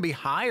 They're going to be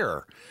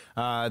higher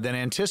than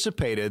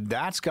anticipated.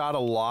 That's got a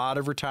lot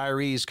of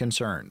retirees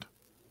concerned.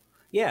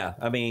 Yeah,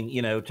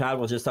 Todd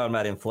was just talking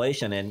about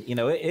inflation, and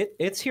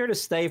it's here to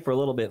stay for a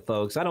little bit,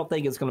 folks. I don't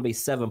think it's going to be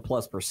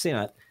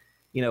 7+%,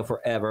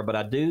 forever, but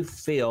I do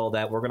feel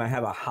that we're going to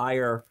have a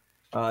higher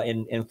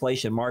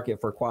inflation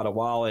market for quite a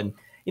while. And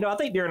I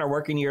think during our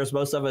working years,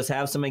 most of us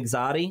have some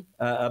anxiety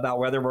about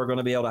whether we're going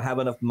to be able to have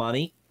enough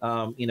money,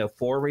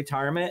 for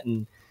retirement.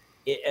 And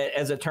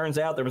as it turns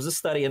out, there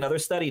was another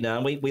study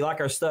done. We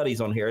like our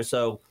studies on here.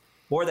 So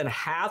more than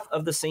half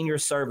of the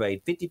seniors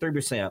surveyed,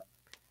 53%.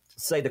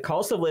 Say the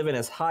cost of living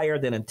is higher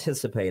than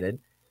anticipated.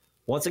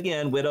 Once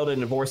again, widowed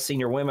and divorced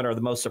senior women are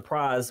the most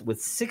surprised, with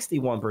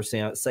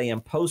 61%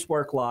 saying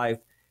post-work life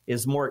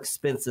is more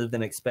expensive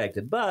than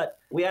expected. But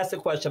we ask the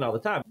question all the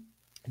time,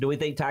 do we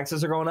think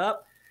taxes are going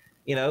up?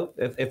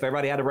 If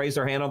everybody had to raise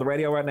their hand on the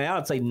radio right now,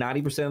 I'd say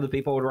 90% of the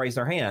people would raise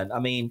their hand.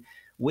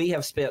 We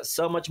have spent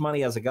so much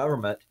money as a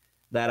government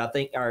that I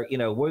think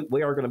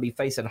we are going to be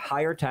facing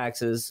higher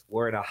taxes.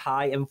 We're in a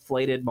high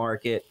inflated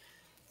market.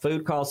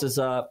 Food costs is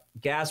up.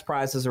 Gas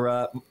prices are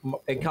up.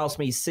 It cost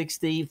me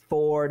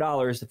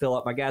 $64 to fill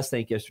up my gas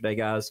tank yesterday,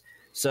 guys.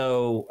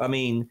 So,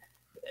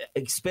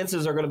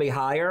 expenses are going to be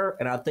higher,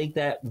 and I think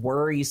that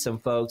worries some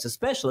folks,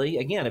 especially,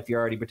 again, if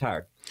you're already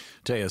retired.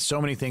 Tell you,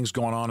 so many things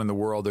going on in the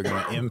world that are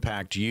going to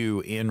impact you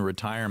in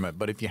retirement.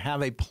 But if you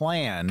have a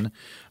plan,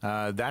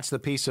 that's the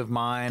peace of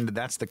mind.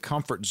 That's the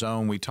comfort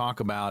zone we talk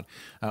about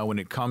when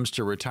it comes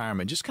to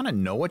retirement. Just kind of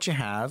know what you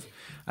have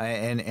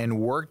and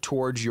work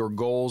towards your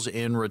goals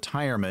in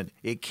retirement.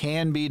 It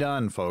can be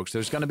done, folks.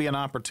 There's going to be an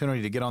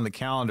opportunity to get on the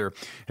calendar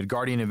at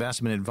Guardian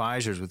Investment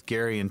Advisors with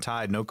Gary and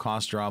Tide, no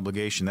cost or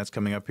obligation. That's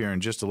coming up here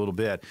in just a little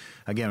bit.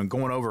 Again, I'm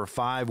going over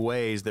 5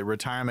 ways that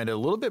retirement is a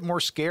little bit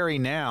more scary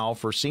now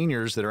for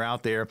seniors that are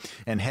out there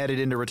and headed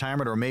into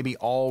retirement or maybe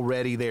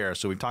already there.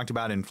 So we've talked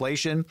about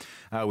inflation.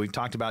 We've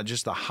talked about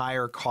just the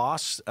higher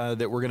costs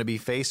that we're going to be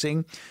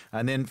facing.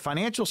 And then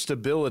financial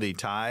stability,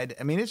 Tide.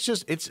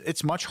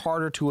 It's much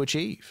harder to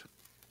achieve.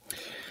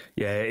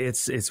 Yeah,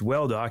 it's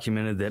well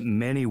documented that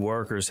many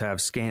workers have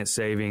scant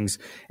savings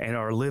and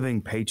are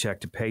living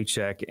paycheck to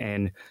paycheck.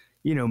 And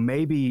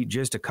maybe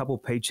just a couple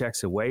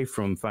paychecks away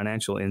from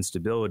financial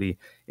instability.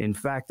 In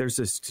fact, there's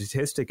a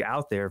statistic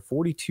out there,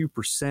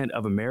 42%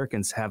 of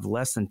Americans have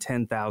less than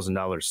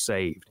 $10,000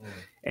 saved,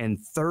 and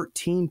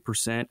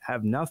 13%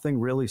 have nothing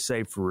really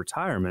saved for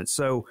retirement.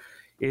 So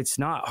it's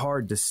not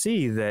hard to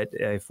see that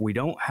if we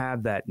don't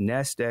have that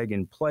nest egg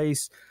in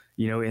place,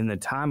 in the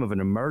time of an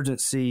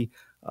emergency,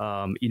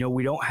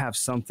 we don't have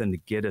something to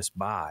get us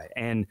by.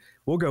 And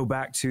we'll go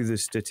back to the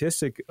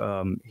statistic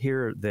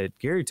here that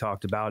Gary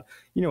talked about.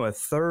 A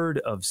third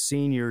of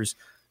seniors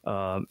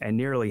and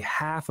nearly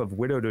half of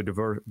widowed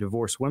or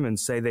divorced women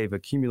say they've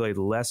accumulated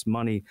less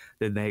money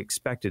than they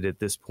expected at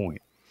this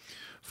point.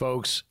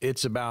 Folks,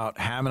 it's about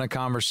having a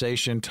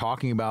conversation,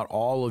 talking about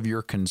all of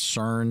your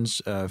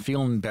concerns,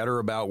 feeling better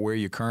about where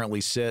you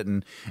currently sit.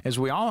 And as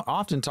we all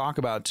often talk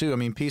about, too,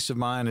 peace of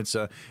mind, it's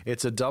a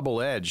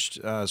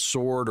double-edged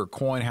sword or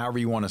coin, however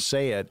you want to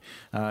say it.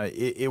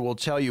 It will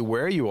tell you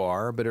where you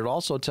are, but it'll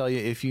also tell you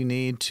if you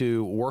need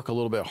to work a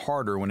little bit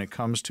harder when it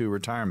comes to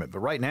retirement. But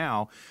right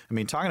now,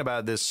 talking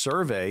about this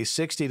survey,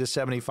 60 to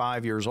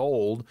 75 years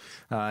old,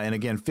 and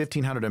again,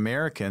 1,500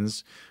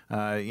 Americans,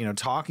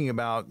 talking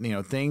about,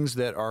 things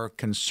that are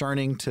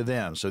concerning to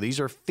them. So these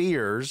are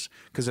fears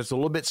because it's a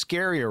little bit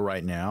scarier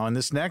right now. And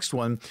this next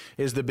one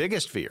is the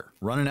biggest fear,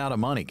 running out of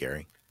money,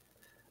 Gary.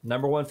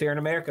 Number one fear in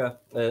America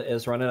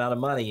is running out of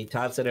money.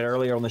 Todd said it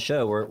earlier on the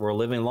show. We're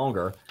living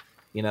longer.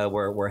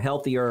 We're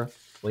healthier.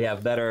 We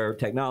have better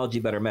technology,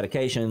 better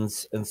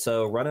medications. And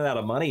so running out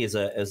of money is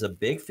a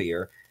big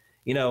fear.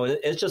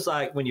 It's just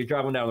like when you're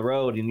driving down the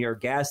road and your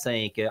gas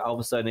tank, all of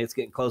a sudden it's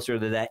getting closer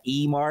to that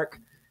E mark.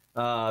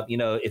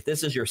 If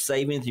this is your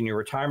savings and your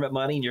retirement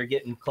money and you're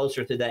getting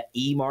closer to that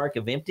E mark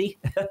of empty,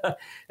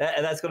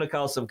 that's going to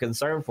cause some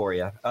concern for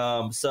you.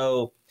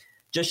 So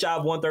just shy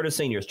of 1/3 of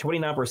seniors,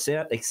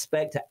 29%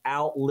 expect to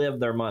outlive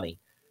their money.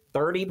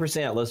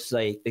 30%, let's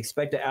say,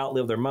 expect to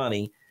outlive their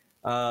money.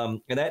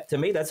 And that, to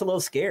me, that's a little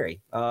scary.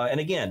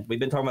 And again, we've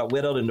been talking about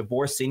widowed and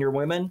divorced senior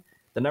women.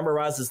 The number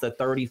rises to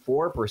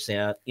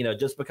 34%,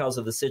 just because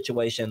of the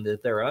situation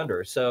that they're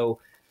under. So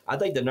I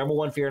think the number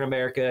one fear in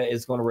America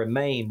is going to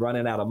remain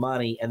running out of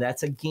money. And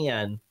that's,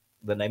 again,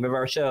 the name of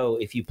our show.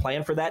 If you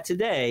plan for that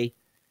today,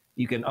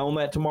 you can own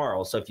that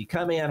tomorrow. So if you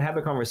come in and have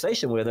a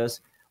conversation with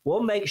us,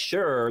 we'll make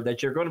sure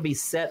that you're going to be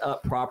set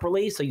up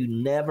properly so you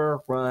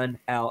never run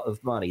out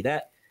of money.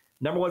 That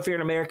number one fear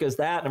in America is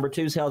that. Number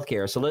two is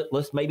healthcare. So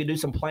let's maybe do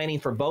some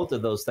planning for both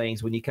of those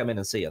things when you come in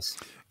and see us.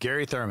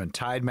 Gary Thurman,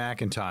 Tide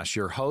McIntosh,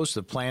 your host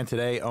of Plan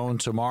Today, Own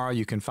Tomorrow.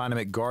 You can find him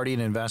at Guardian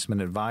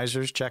Investment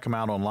Advisors. Check him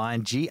out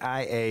online,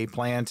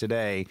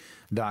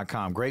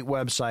 GIAPlantoday.com. Great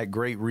website,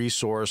 great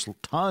resource,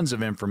 tons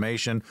of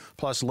information,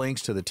 plus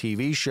links to the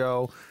TV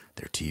show.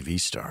 They're TV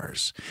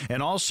stars.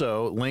 And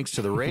also links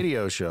to the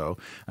radio show,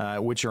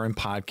 which are in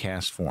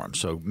podcast form.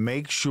 So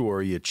make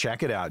sure you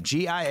check it out,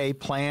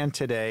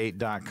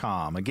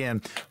 GIAPlantoday.com. Again,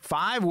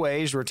 5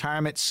 ways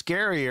retirement's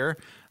scarier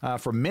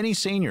for many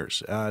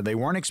seniors. They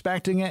weren't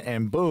expecting it,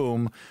 and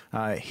boom,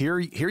 here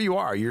you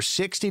are. You're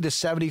 60 to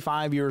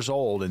 75 years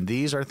old, and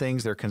these are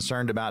things they're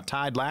concerned about.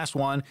 Tide, last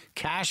one,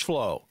 cash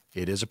flow.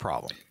 It is a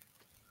problem.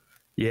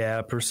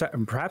 Yeah,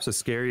 perhaps the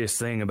scariest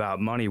thing about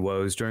money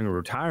woes during a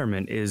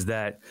retirement is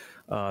that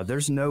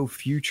there's no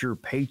future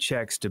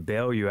paychecks to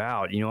bail you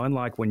out.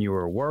 Unlike when you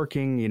were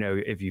working,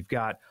 if you've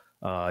got,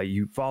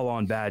 you fall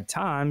on bad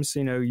times,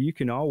 you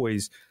can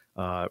always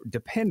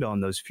depend on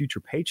those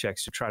future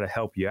paychecks to try to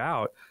help you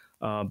out.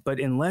 But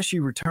unless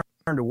you return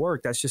to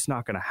work, that's just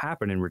not going to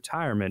happen in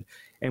retirement.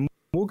 And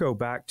we'll go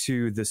back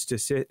to the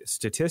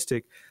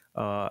statistic,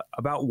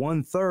 about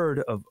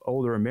 1/3 of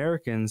older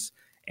Americans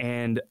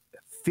and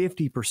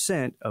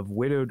 50% of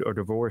widowed or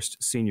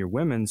divorced senior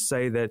women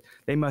say that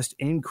they must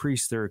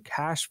increase their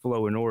cash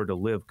flow in order to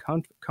live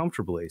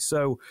comfortably.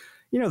 So,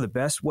 the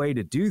best way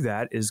to do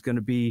that is going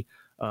to be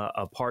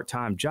a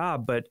part-time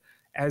job. But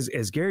as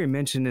Gary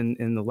mentioned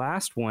in the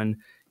last one,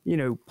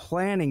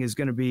 planning is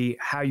going to be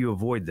how you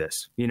avoid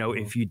this.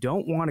 If you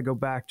don't want to go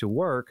back to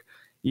work,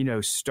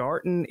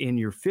 starting in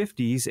your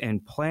 50s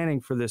and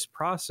planning for this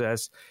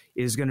process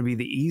is going to be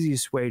the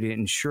easiest way to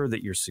ensure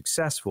that you're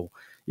successful.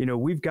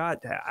 We've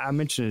got, I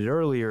mentioned it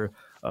earlier,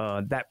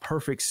 that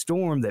perfect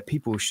storm that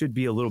people should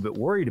be a little bit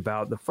worried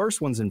about. The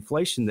first one's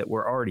inflation that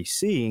we're already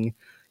seeing.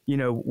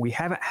 We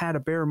haven't had a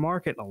bear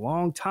market in a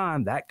long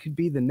time. That could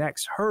be the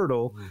next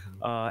hurdle.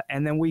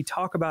 And then we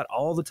talk about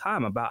all the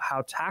time about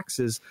how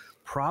taxes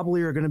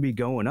probably are going to be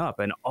going up.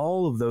 And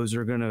all of those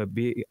are going to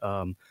be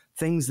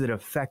things that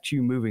affect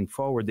you moving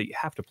forward that you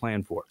have to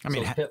plan for.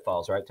 Those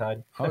pitfalls, right,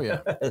 Todd? Oh, yeah.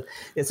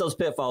 It's those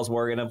pitfalls,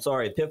 Morgan. I'm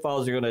sorry.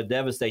 Pitfalls are going to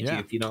devastate you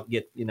if you don't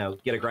get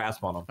a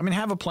grasp on them.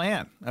 Have a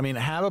plan.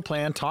 Have a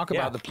plan. Talk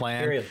about the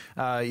plan. Period.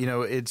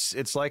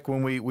 It's like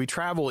when we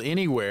travel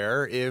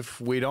anywhere, if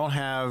we don't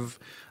have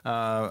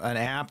an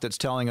app that's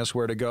telling us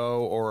where to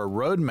go or a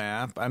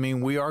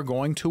roadmap, we are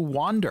going to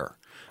wander.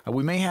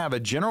 We may have a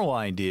general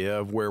idea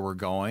of where we're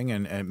going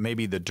and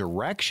maybe the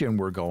direction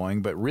we're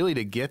going, but really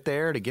to get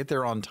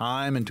there on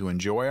time and to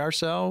enjoy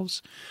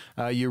ourselves,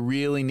 you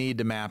really need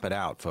to map it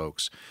out,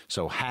 folks.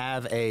 So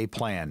have a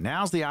plan.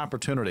 Now's the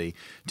opportunity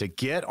to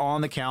get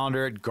on the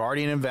calendar at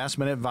Guardian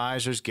Investment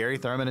Advisors, Gary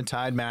Thurman and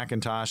Tide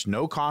McIntosh.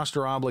 No cost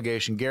or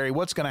obligation. Gary,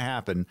 what's going to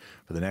happen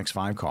for the next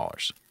 5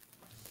 callers?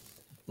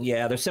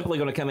 Yeah, they're simply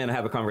going to come in and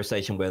have a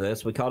conversation with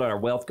us. We call it our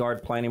Wealth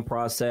Guard planning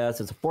process.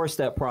 It's a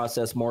 4-step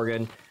process,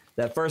 Morgan.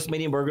 That first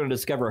meeting, we're going to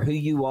discover who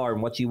you are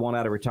and what you want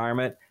out of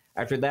retirement.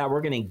 After that,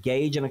 we're going to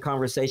engage in a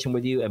conversation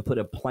with you and put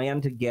a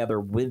plan together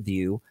with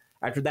you.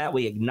 After that,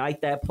 we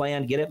ignite that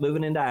plan, get it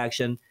moving into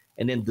action,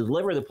 and then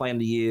deliver the plan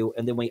to you.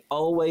 And then we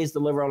always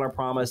deliver on our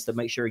promise to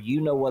make sure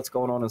you know what's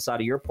going on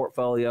inside of your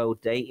portfolio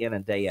day in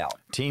and day out.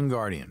 Team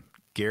Guardian.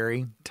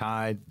 Gary,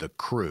 Tide, the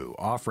crew,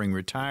 offering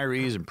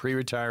retirees and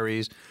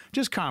pre-retirees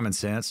just common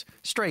sense,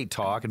 straight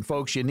talk. And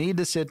folks, you need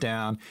to sit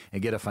down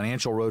and get a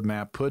financial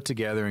roadmap put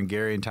together, and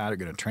Gary and Tide are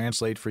going to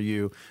translate for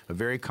you a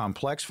very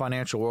complex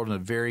financial world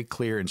and very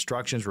clear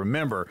instructions.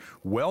 Remember,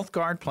 Wealth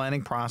Guard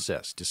planning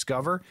process.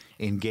 Discover,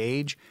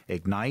 engage,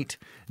 ignite,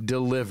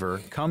 deliver.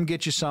 Come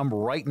get you some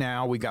right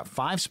now. We got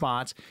 5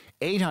 spots.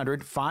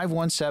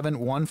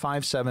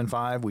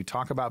 800-517-1575. We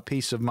talk about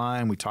peace of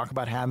mind. We talk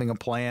about having a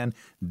plan.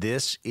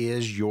 This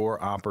is your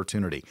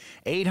opportunity.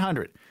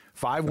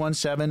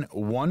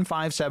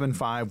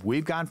 800-517-1575.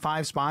 We've got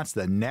 5 spots.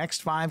 The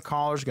next 5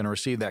 callers are going to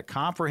receive that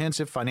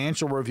comprehensive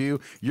financial review.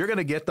 You're going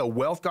to get the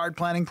Wealth Guard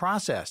planning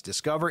process.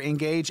 Discover,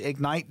 engage,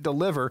 ignite,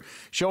 deliver,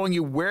 showing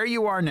you where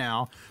you are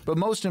now, but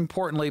most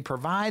importantly,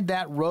 provide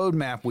that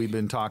roadmap we've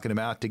been talking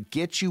about to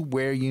get you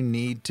where you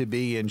need to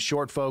be. In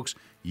short, folks,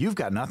 you've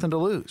got nothing to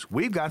lose.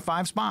 We've got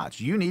 5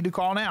 spots. You need to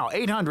call now.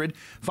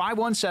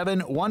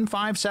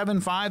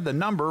 800-517-1575. The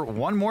number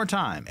one more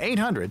time.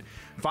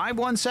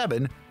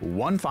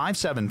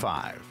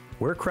 800-517-1575.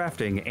 We're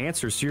crafting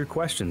answers to your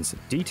questions.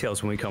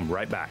 Details when we come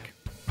right back.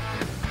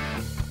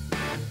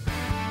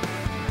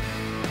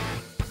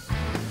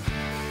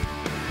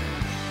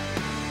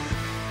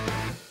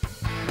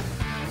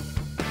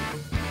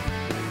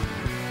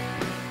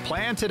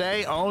 Plan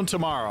today, own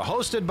tomorrow.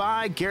 Hosted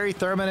by Gary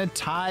Thurman and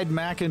Tide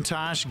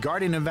McIntosh,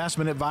 Guardian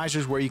Investment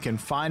Advisors, where you can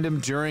find them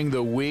during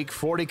the week.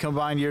 40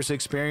 combined years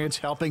experience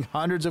helping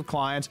hundreds of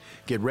clients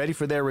get ready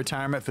for their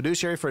retirement.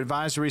 Fiduciary for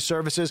advisory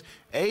services,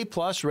 A+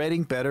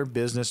 rating, Better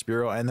Business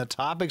Bureau. And the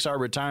topics are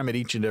retirement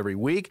each and every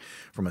week,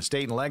 from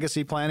estate and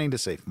legacy planning to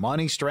safe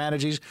money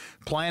strategies,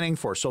 planning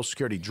for Social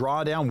Security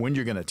drawdown, when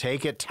you're going to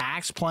take it,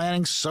 tax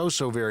planning, so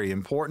very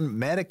important,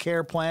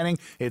 Medicare planning.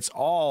 It's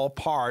all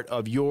part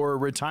of your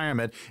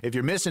retirement. If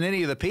you're missing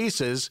any of the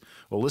pieces,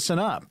 well, listen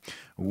up.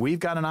 We've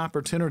got an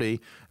opportunity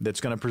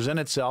that's going to present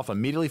itself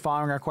immediately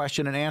following our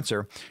question and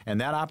answer. And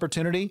that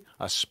opportunity,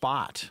 a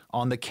spot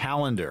on the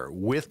calendar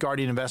with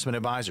Guardian Investment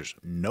Advisors.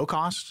 No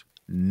cost,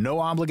 no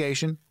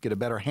obligation. Get a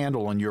better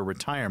handle on your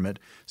retirement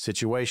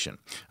situation.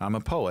 I'm a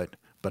poet,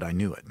 but I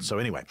knew it. So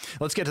anyway,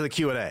 let's get to the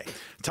Q&A.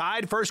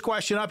 Tide, first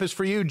question up is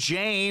for you,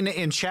 Jane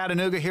in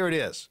Chattanooga. Here it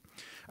is.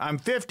 I'm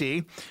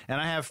 50, and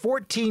I have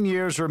 14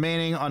 years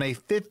remaining on a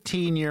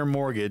 15-year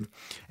mortgage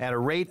at a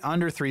rate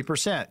under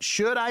 3%.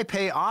 Should I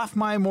pay off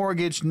my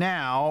mortgage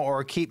now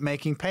or keep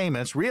making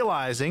payments,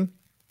 realizing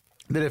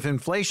that if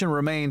inflation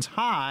remains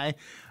high,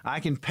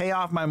 I can pay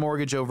off my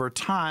mortgage over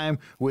time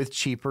with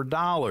cheaper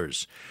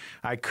dollars?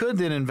 I could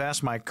then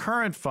invest my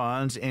current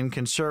funds in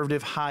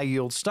conservative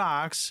high-yield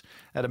stocks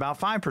at about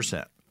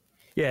 5%.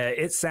 Yeah,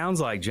 it sounds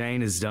like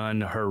Jane has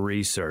done her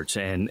research,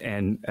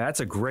 and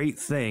that's a great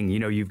thing. You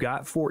know, you've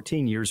got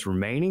 14 years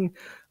remaining.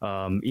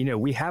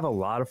 We have a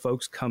lot of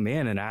folks come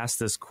in and ask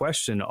this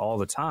question all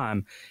the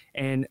time,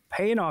 and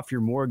paying off your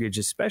mortgage,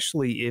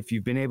 especially if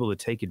you've been able to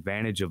take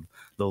advantage of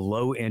the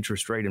low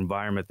interest rate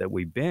environment that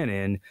we've been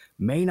in,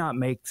 may not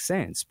make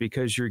sense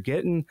because you're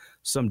getting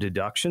some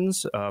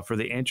deductions for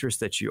the interest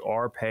that you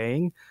are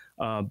paying.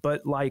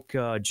 But like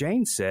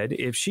Jane said,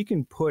 if she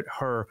can put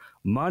her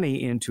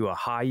money into a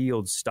high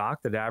yield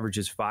stock that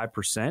averages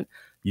 5%,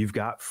 you've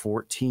got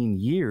 14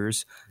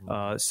 years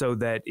so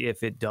that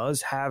if it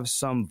does have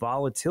some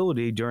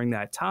volatility during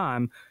that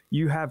time,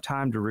 you have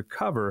time to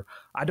recover.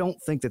 I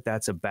don't think that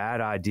that's a bad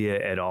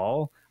idea at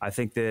all. I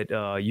think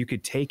that you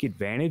could take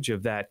advantage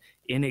of that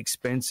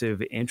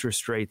inexpensive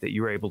interest rate that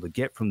you're able to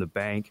get from the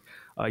bank.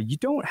 You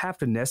don't have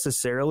to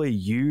necessarily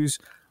use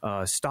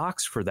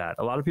stocks for that.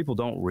 A lot of people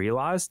don't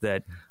realize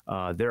that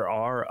there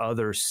are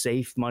other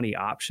safe money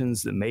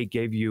options that may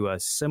give you a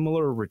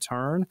similar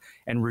return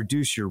and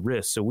reduce your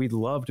risk. So we'd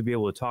love to be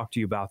able to talk to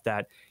you about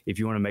that if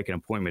you want to make an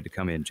appointment to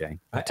come in, Jane.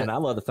 And I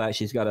love the fact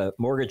she's got a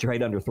mortgage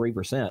rate under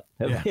 3%.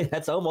 Yeah.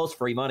 That's almost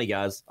free money,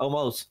 guys.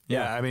 Almost.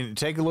 Yeah, I mean,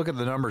 take a look at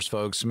the numbers,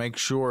 folks. Make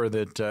sure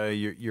that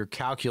you're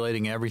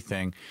calculating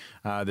everything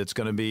that's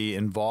going to be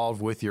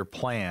involved with your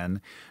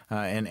plan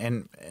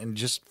and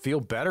just feel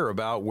better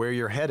about where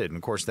you're headed. And,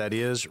 of course, course, that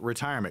is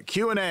retirement.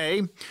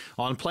 Q&A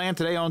on Plan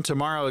Today, Own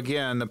Tomorrow,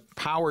 again,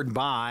 powered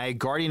by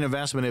Guardian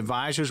Investment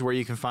Advisors, where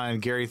you can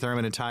find Gary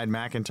Thurman and Tide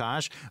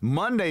McIntosh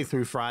Monday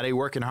through Friday,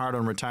 working hard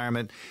on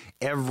retirement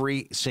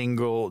every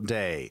single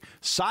day.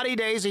 Soddy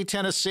Daisy,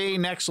 Tennessee,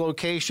 next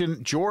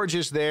location. George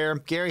is there.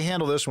 Gary,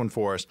 handle this one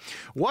for us.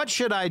 What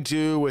should I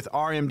do with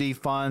RMD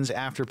funds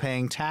after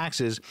paying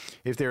taxes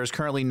if there is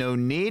currently no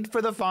need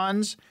for the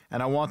funds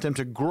and I want them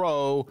to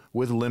grow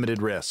with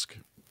limited risk?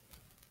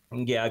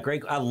 Yeah,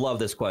 great. I love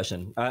this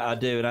question. I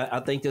do. And I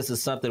think this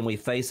is something we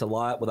face a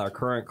lot with our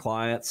current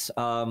clients.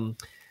 Again,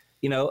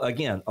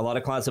 a lot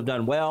of clients have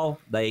done well.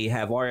 They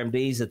have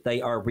RMDs that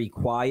they are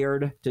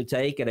required to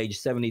take at age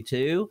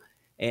 72,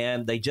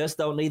 and they just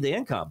don't need the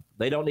income.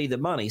 They don't need the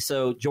money.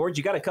 So, George,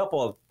 you got a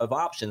couple of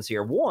options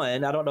here.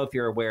 One, I don't know if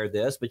you're aware of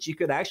this, but you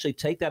could actually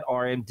take that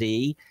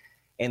RMD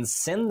and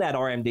send that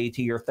RMD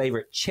to your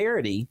favorite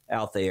charity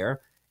out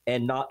there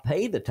and not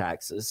pay the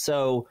taxes.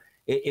 So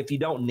if you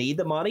don't need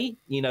the money,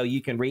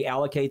 you can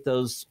reallocate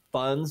those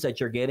funds that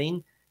you're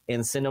getting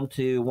and send them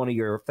to one of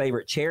your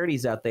favorite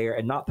charities out there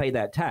and not pay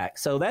that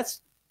tax. So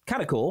that's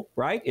kind of cool,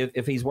 right?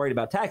 If he's worried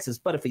about taxes.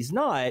 But if he's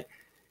not,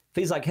 if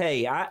he's like,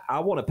 hey, I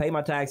want to pay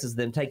my taxes,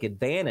 then take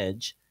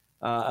advantage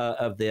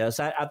of this,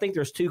 I think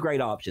there's two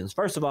great options.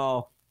 First of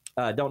all,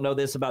 don't know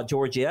this about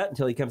George yet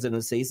until he comes in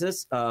and sees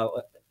this.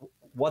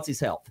 What's his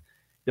health?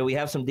 Do we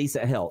have some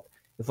decent health?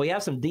 If we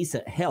have some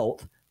decent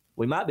health,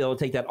 we might be able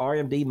to take that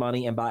RMD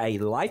money and buy a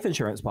life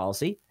insurance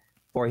policy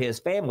for his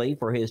family,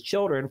 for his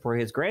children, for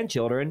his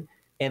grandchildren,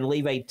 and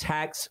leave a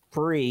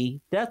tax-free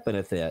death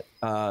benefit.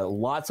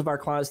 Lots of our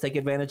clients take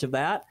advantage of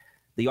that.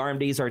 The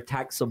RMDs are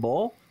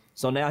taxable.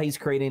 So now he's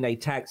creating a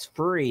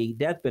tax-free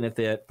death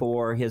benefit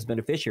for his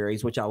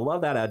beneficiaries, which I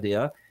love that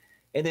idea.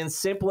 And then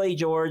simply,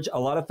 George, a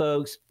lot of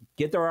folks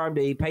get their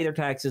RMD, pay their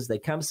taxes, they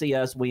come see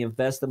us, we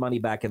invest the money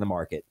back in the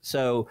market.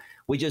 So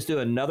we just do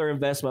another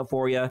investment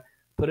for you,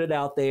 put it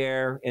out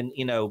there, and,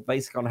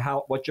 based on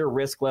what your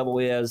risk level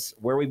is,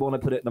 where we want to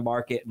put it in the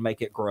market and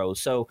make it grow.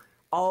 So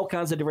all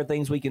kinds of different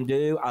things we can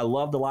do. I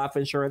love the life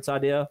insurance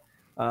idea,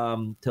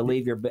 to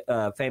leave your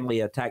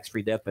family a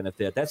tax-free death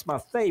benefit. That's my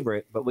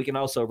favorite, but we can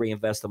also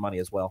reinvest the money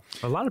as well.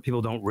 A lot of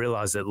people don't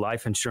realize that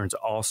life insurance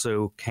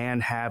also can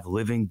have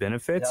living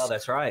benefits. Oh,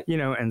 that's right.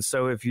 And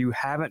so if you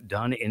haven't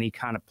done any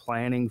kind of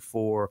planning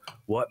for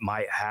what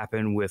might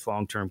happen with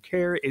long-term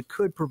care, it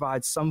could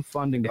provide some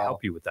funding to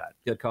help you with that.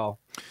 Good call.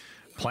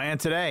 Plan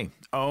Today,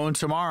 Own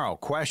Tomorrow.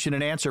 Question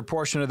and answer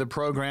portion of the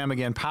program,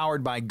 again,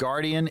 powered by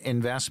Guardian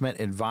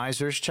Investment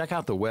Advisors. Check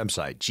out the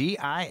website,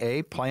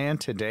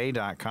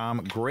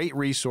 GIAPlantoday.com. Great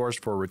resource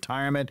for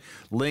retirement.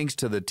 Links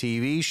to the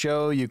TV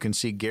show. You can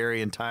see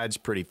Gary and Tide's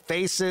pretty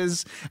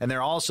faces. And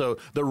they're also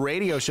the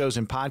radio shows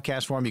in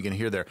podcast form. You can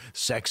hear their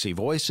sexy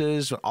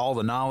voices, all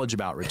the knowledge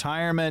about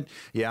retirement.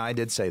 Yeah, I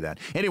did say that.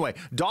 Anyway,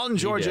 Dalton,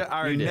 Georgia,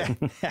 our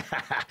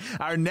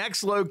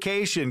next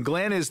location.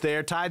 Glenn is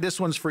there. Tide, this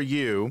one's for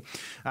you.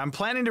 I'm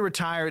planning to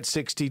retire at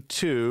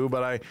 62,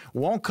 but I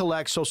won't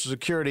collect Social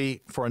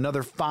Security for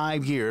another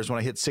 5 years when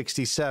I hit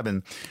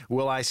 67.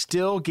 Will I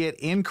still get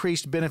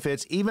increased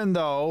benefits even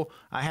though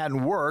I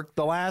hadn't worked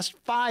the last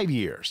 5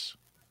 years?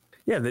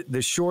 Yeah,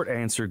 the short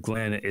answer,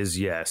 Glenn, is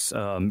yes.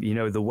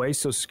 The way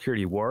Social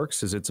Security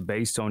works is it's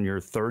based on your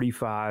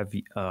 35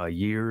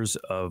 years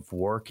of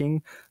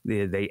working.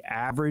 They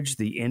average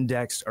the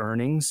indexed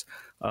earnings.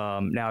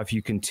 Now, if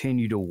you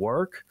continue to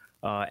work,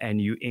 and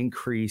you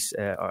increase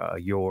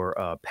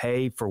your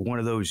pay for one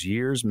of those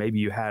years, maybe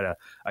you had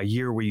a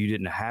year where you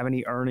didn't have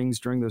any earnings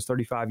during those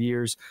 35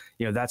 years,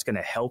 that's going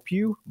to help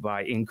you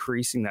by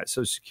increasing that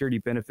Social Security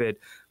benefit.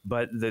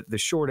 But the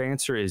short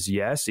answer is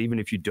yes. Even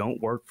if you don't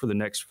work for the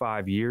next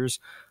 5 years,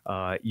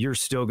 you're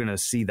still going to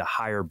see the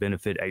higher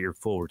benefit at your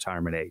full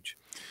retirement age.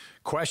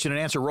 Question and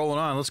answer rolling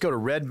on. Let's go to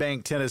Red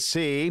Bank,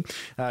 Tennessee.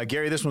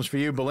 Gary, this one's for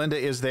you. Belinda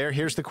is there.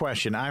 Here's the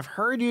question. I've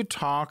heard you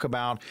talk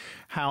about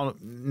how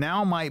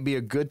now might be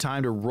a good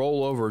time to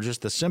roll over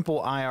just a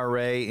simple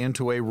IRA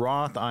into a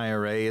Roth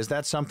IRA. Is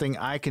that something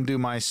I can do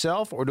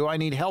myself, or do I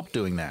need help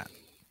doing that?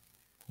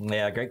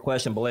 Yeah, great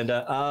question,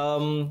 Belinda.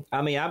 I'm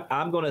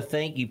going to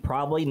think you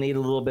probably need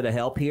a little bit of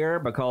help here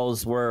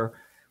because we're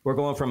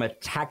going from a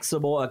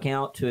taxable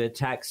account to a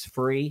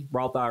tax-free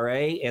Roth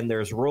IRA, and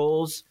there's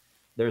rules.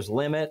 There's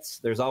limits.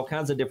 There's all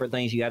kinds of different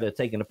things you got to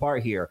take into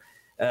part here.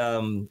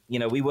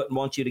 We wouldn't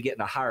want you to get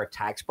in a higher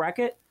tax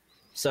bracket.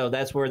 So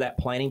that's where that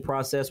planning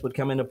process would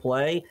come into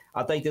play.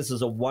 I think this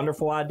is a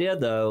wonderful idea,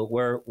 though.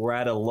 We're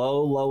at a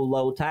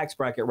low tax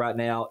bracket right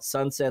now. It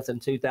sunsets in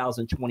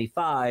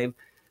 2025.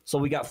 So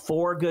we got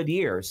 4 good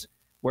years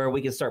where we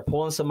can start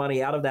pulling some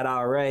money out of that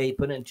IRA,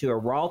 put it into a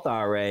Roth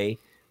IRA,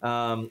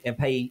 and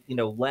pay,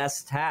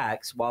 less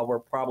tax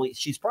while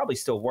she's probably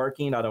still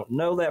working. I don't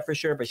know that for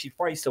sure, but she's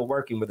probably still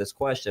working with this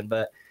question.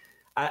 But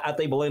I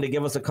think, Belinda,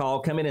 give us a call,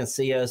 come in and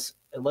see us,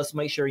 and let's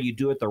make sure you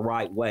do it the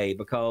right way,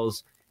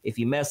 because if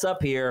you mess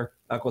up here,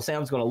 Uncle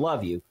Sam's going to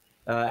love you,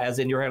 as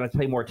in you're going to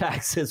pay more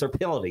taxes or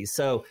penalties.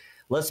 So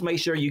let's make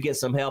sure you get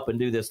some help and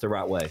do this the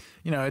right way.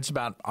 You know, it's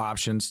about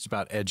options. It's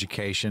about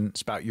education.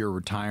 It's about your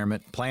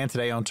retirement. Plan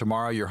today on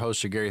tomorrow. Your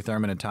hosts are Gary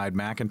Thurman and Tide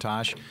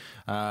McIntosh.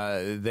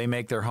 They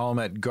make their home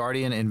at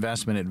Guardian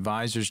Investment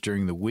Advisors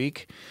during the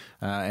week,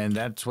 and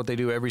that's what they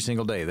do every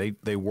single day.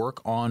 They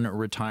work on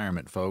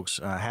retirement,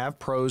 folks. Have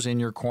pros in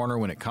your corner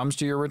when it comes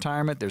to your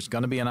retirement. There's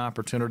going to be an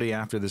opportunity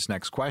after this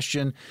next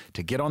question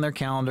to get on their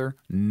calendar,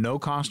 no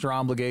cost or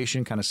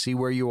obligation, kind of see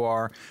where you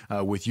are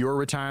with your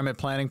retirement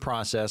planning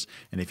process.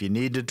 And if you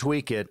need to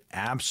tweak it,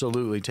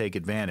 absolutely take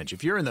advantage.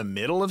 If you're in the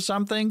middle of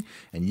something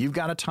and you've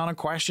got a ton of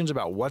questions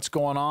about what's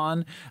going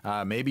on,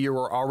 maybe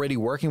you're already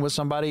working with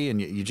somebody and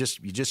you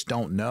just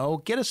don't know,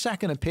 get a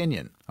second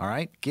opinion. All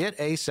right? Get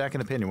a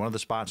second opinion. One of the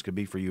spots could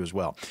be for you as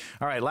well.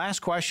 All right, last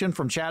question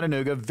from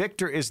Chattanooga.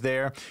 Victor is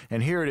there,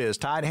 and here it is.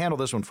 Tide, handle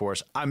this one for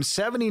us. I'm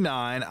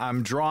 79.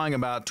 I'm drawing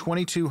about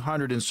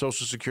 $2,200 in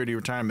Social Security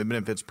retirement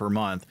benefits per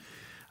month.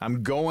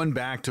 I'm going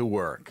back to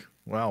work.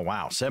 Well,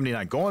 wow,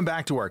 79. Going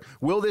back to work.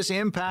 Will this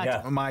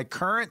impact my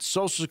current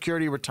Social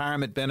Security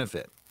retirement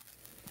benefit?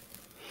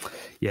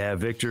 Yeah,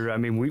 Victor, I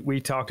mean, we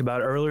talked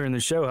about earlier in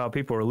the show how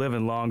people are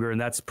living longer, and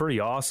that's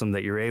pretty awesome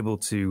that you're able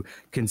to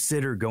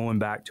consider going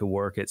back to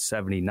work at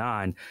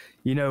 79.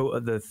 You know,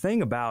 the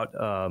thing about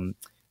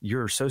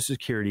your Social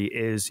Security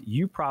is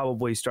you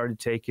probably started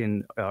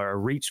taking or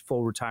reached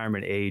full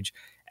retirement age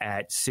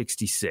at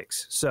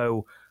 66.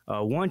 So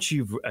once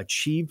you've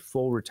achieved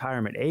full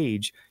retirement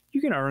age, you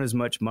can earn as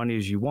much money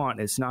as you want.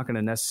 It's not going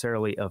to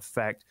necessarily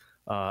affect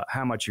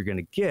how much you're going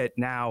to get.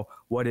 Now,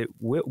 what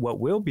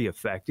will be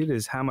affected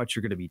is how much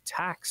you're going to be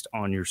taxed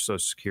on your Social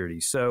Security.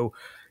 So,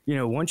 you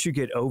know, once you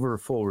get over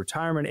full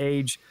retirement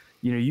age,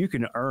 you know, you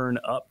can earn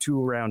up to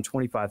around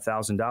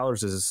 $25,000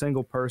 as a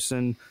single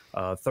person,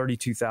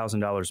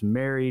 $32,000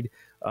 married.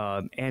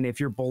 And if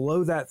you're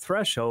below that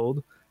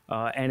threshold,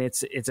 and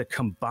it's a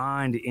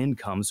combined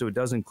income, so it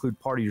does include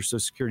part of your Social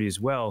Security as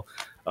well,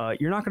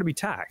 you're not going to be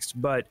taxed.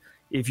 But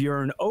if you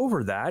earn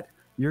over that,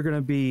 you're going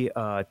to be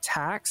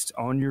taxed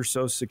on your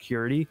Social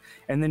Security.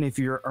 And then if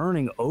you're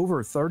earning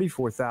over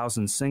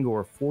 $34,000 single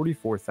or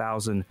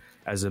 $44,000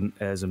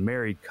 as a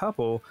married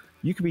couple,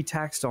 you could be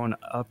taxed on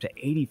up to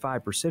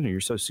 85% of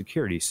your Social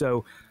Security.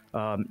 So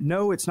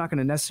no, it's not going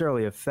to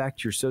necessarily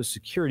affect your Social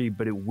Security,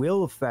 but it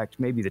will affect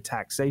maybe the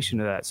taxation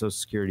of that Social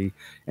Security.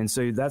 And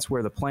so that's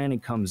where the planning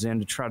comes in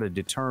to try to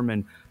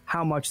determine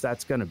how much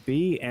that's going to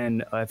be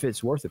and if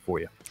it's worth it for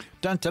you.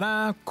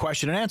 Dun-ta-da,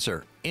 question and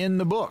answer in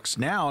the books.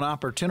 Now an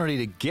opportunity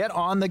to get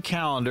on the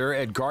calendar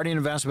at Guardian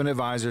Investment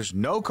Advisors,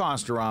 no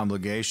cost or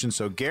obligation.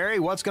 So, Gary,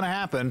 what's going to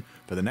happen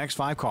for the next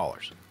 5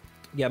 callers?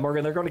 Yeah,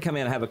 Morgan, they're going to come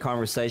in and have a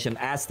conversation,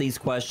 ask these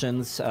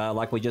questions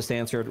like we just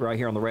answered right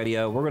here on the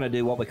radio. We're going to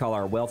do what we call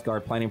our Wealth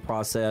Guard planning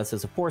process.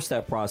 It's a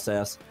 4-step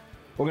process.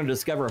 We're going to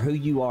discover who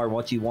you are and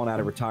what you want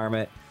out of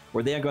retirement.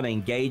 We're then going to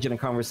engage in a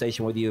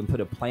conversation with you and put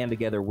a plan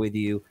together with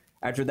you.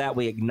 After that,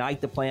 we ignite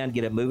the plan,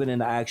 get it moving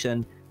into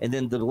action, and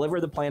then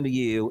deliver the plan to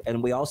you.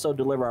 And we also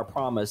deliver our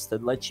promise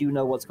that lets you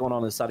know what's going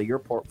on inside of your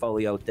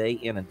portfolio day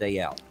in and day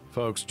out.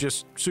 Folks,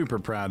 just super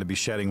proud to be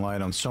shedding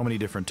light on so many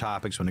different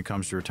topics when it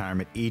comes to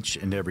retirement each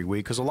and every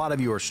week, because a lot of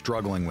you are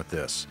struggling with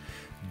this.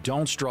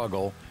 Don't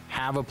struggle.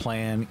 Have a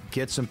plan.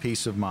 Get some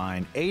peace of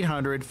mind.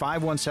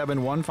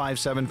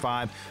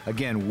 800-517-1575.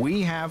 Again,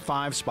 we have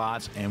 5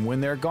 spots, and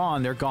when they're gone,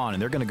 and they're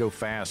going to go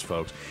fast,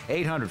 folks.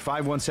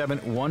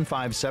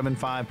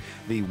 800-517-1575.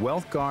 The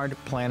Wealth Guard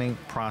planning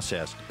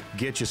process.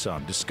 Get you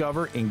some.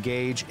 Discover,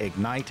 engage,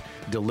 ignite,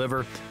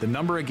 deliver. The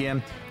number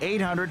again,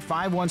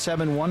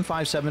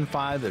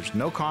 800-517-1575. There's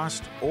no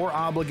cost or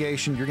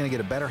obligation. You're going to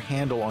get a better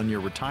handle on your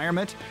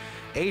retirement.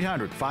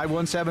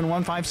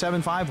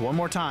 800-517-1575. One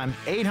more time,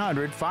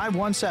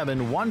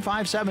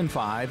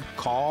 800-517-1575.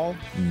 Call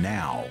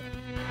now.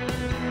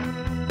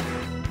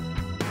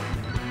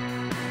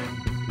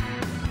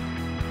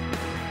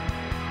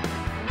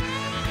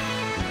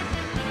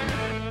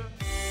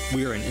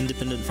 We are an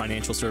independent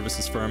financial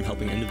services firm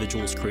helping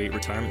individuals create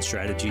retirement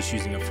strategies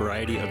using a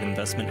variety of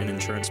investment and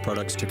insurance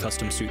products to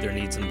custom suit their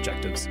needs and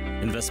objectives.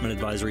 Investment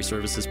advisory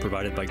services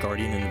provided by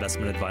Guardian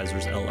Investment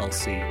Advisors,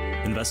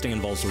 LLC. Investing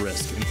involves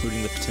risk,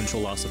 including the potential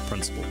loss of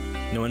principal.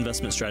 No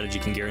investment strategy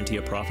can guarantee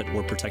a profit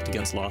or protect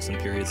against loss in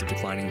periods of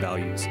declining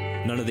values.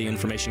 None of the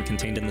information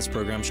contained in this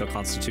program shall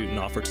constitute an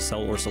offer to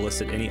sell or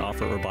solicit any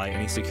offer or buy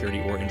any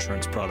security or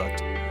insurance product.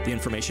 The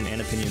information and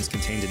opinions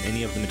contained in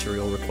any of the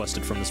material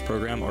requested from this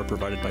program are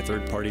provided by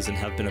third parties and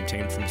have been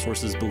obtained from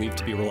sources believed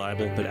to be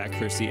reliable, but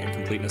accuracy and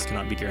completeness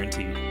cannot be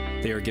guaranteed.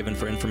 They are given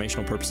for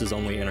informational purposes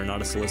only and are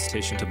not a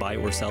solicitation to buy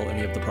or sell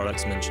any of the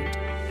products mentioned.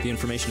 The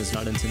information is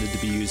not intended to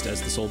be used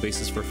as the sole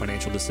basis for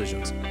financial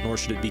decisions, nor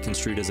should it be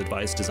construed as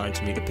advice designed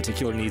to meet the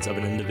particular needs of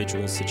an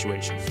individual's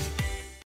situation.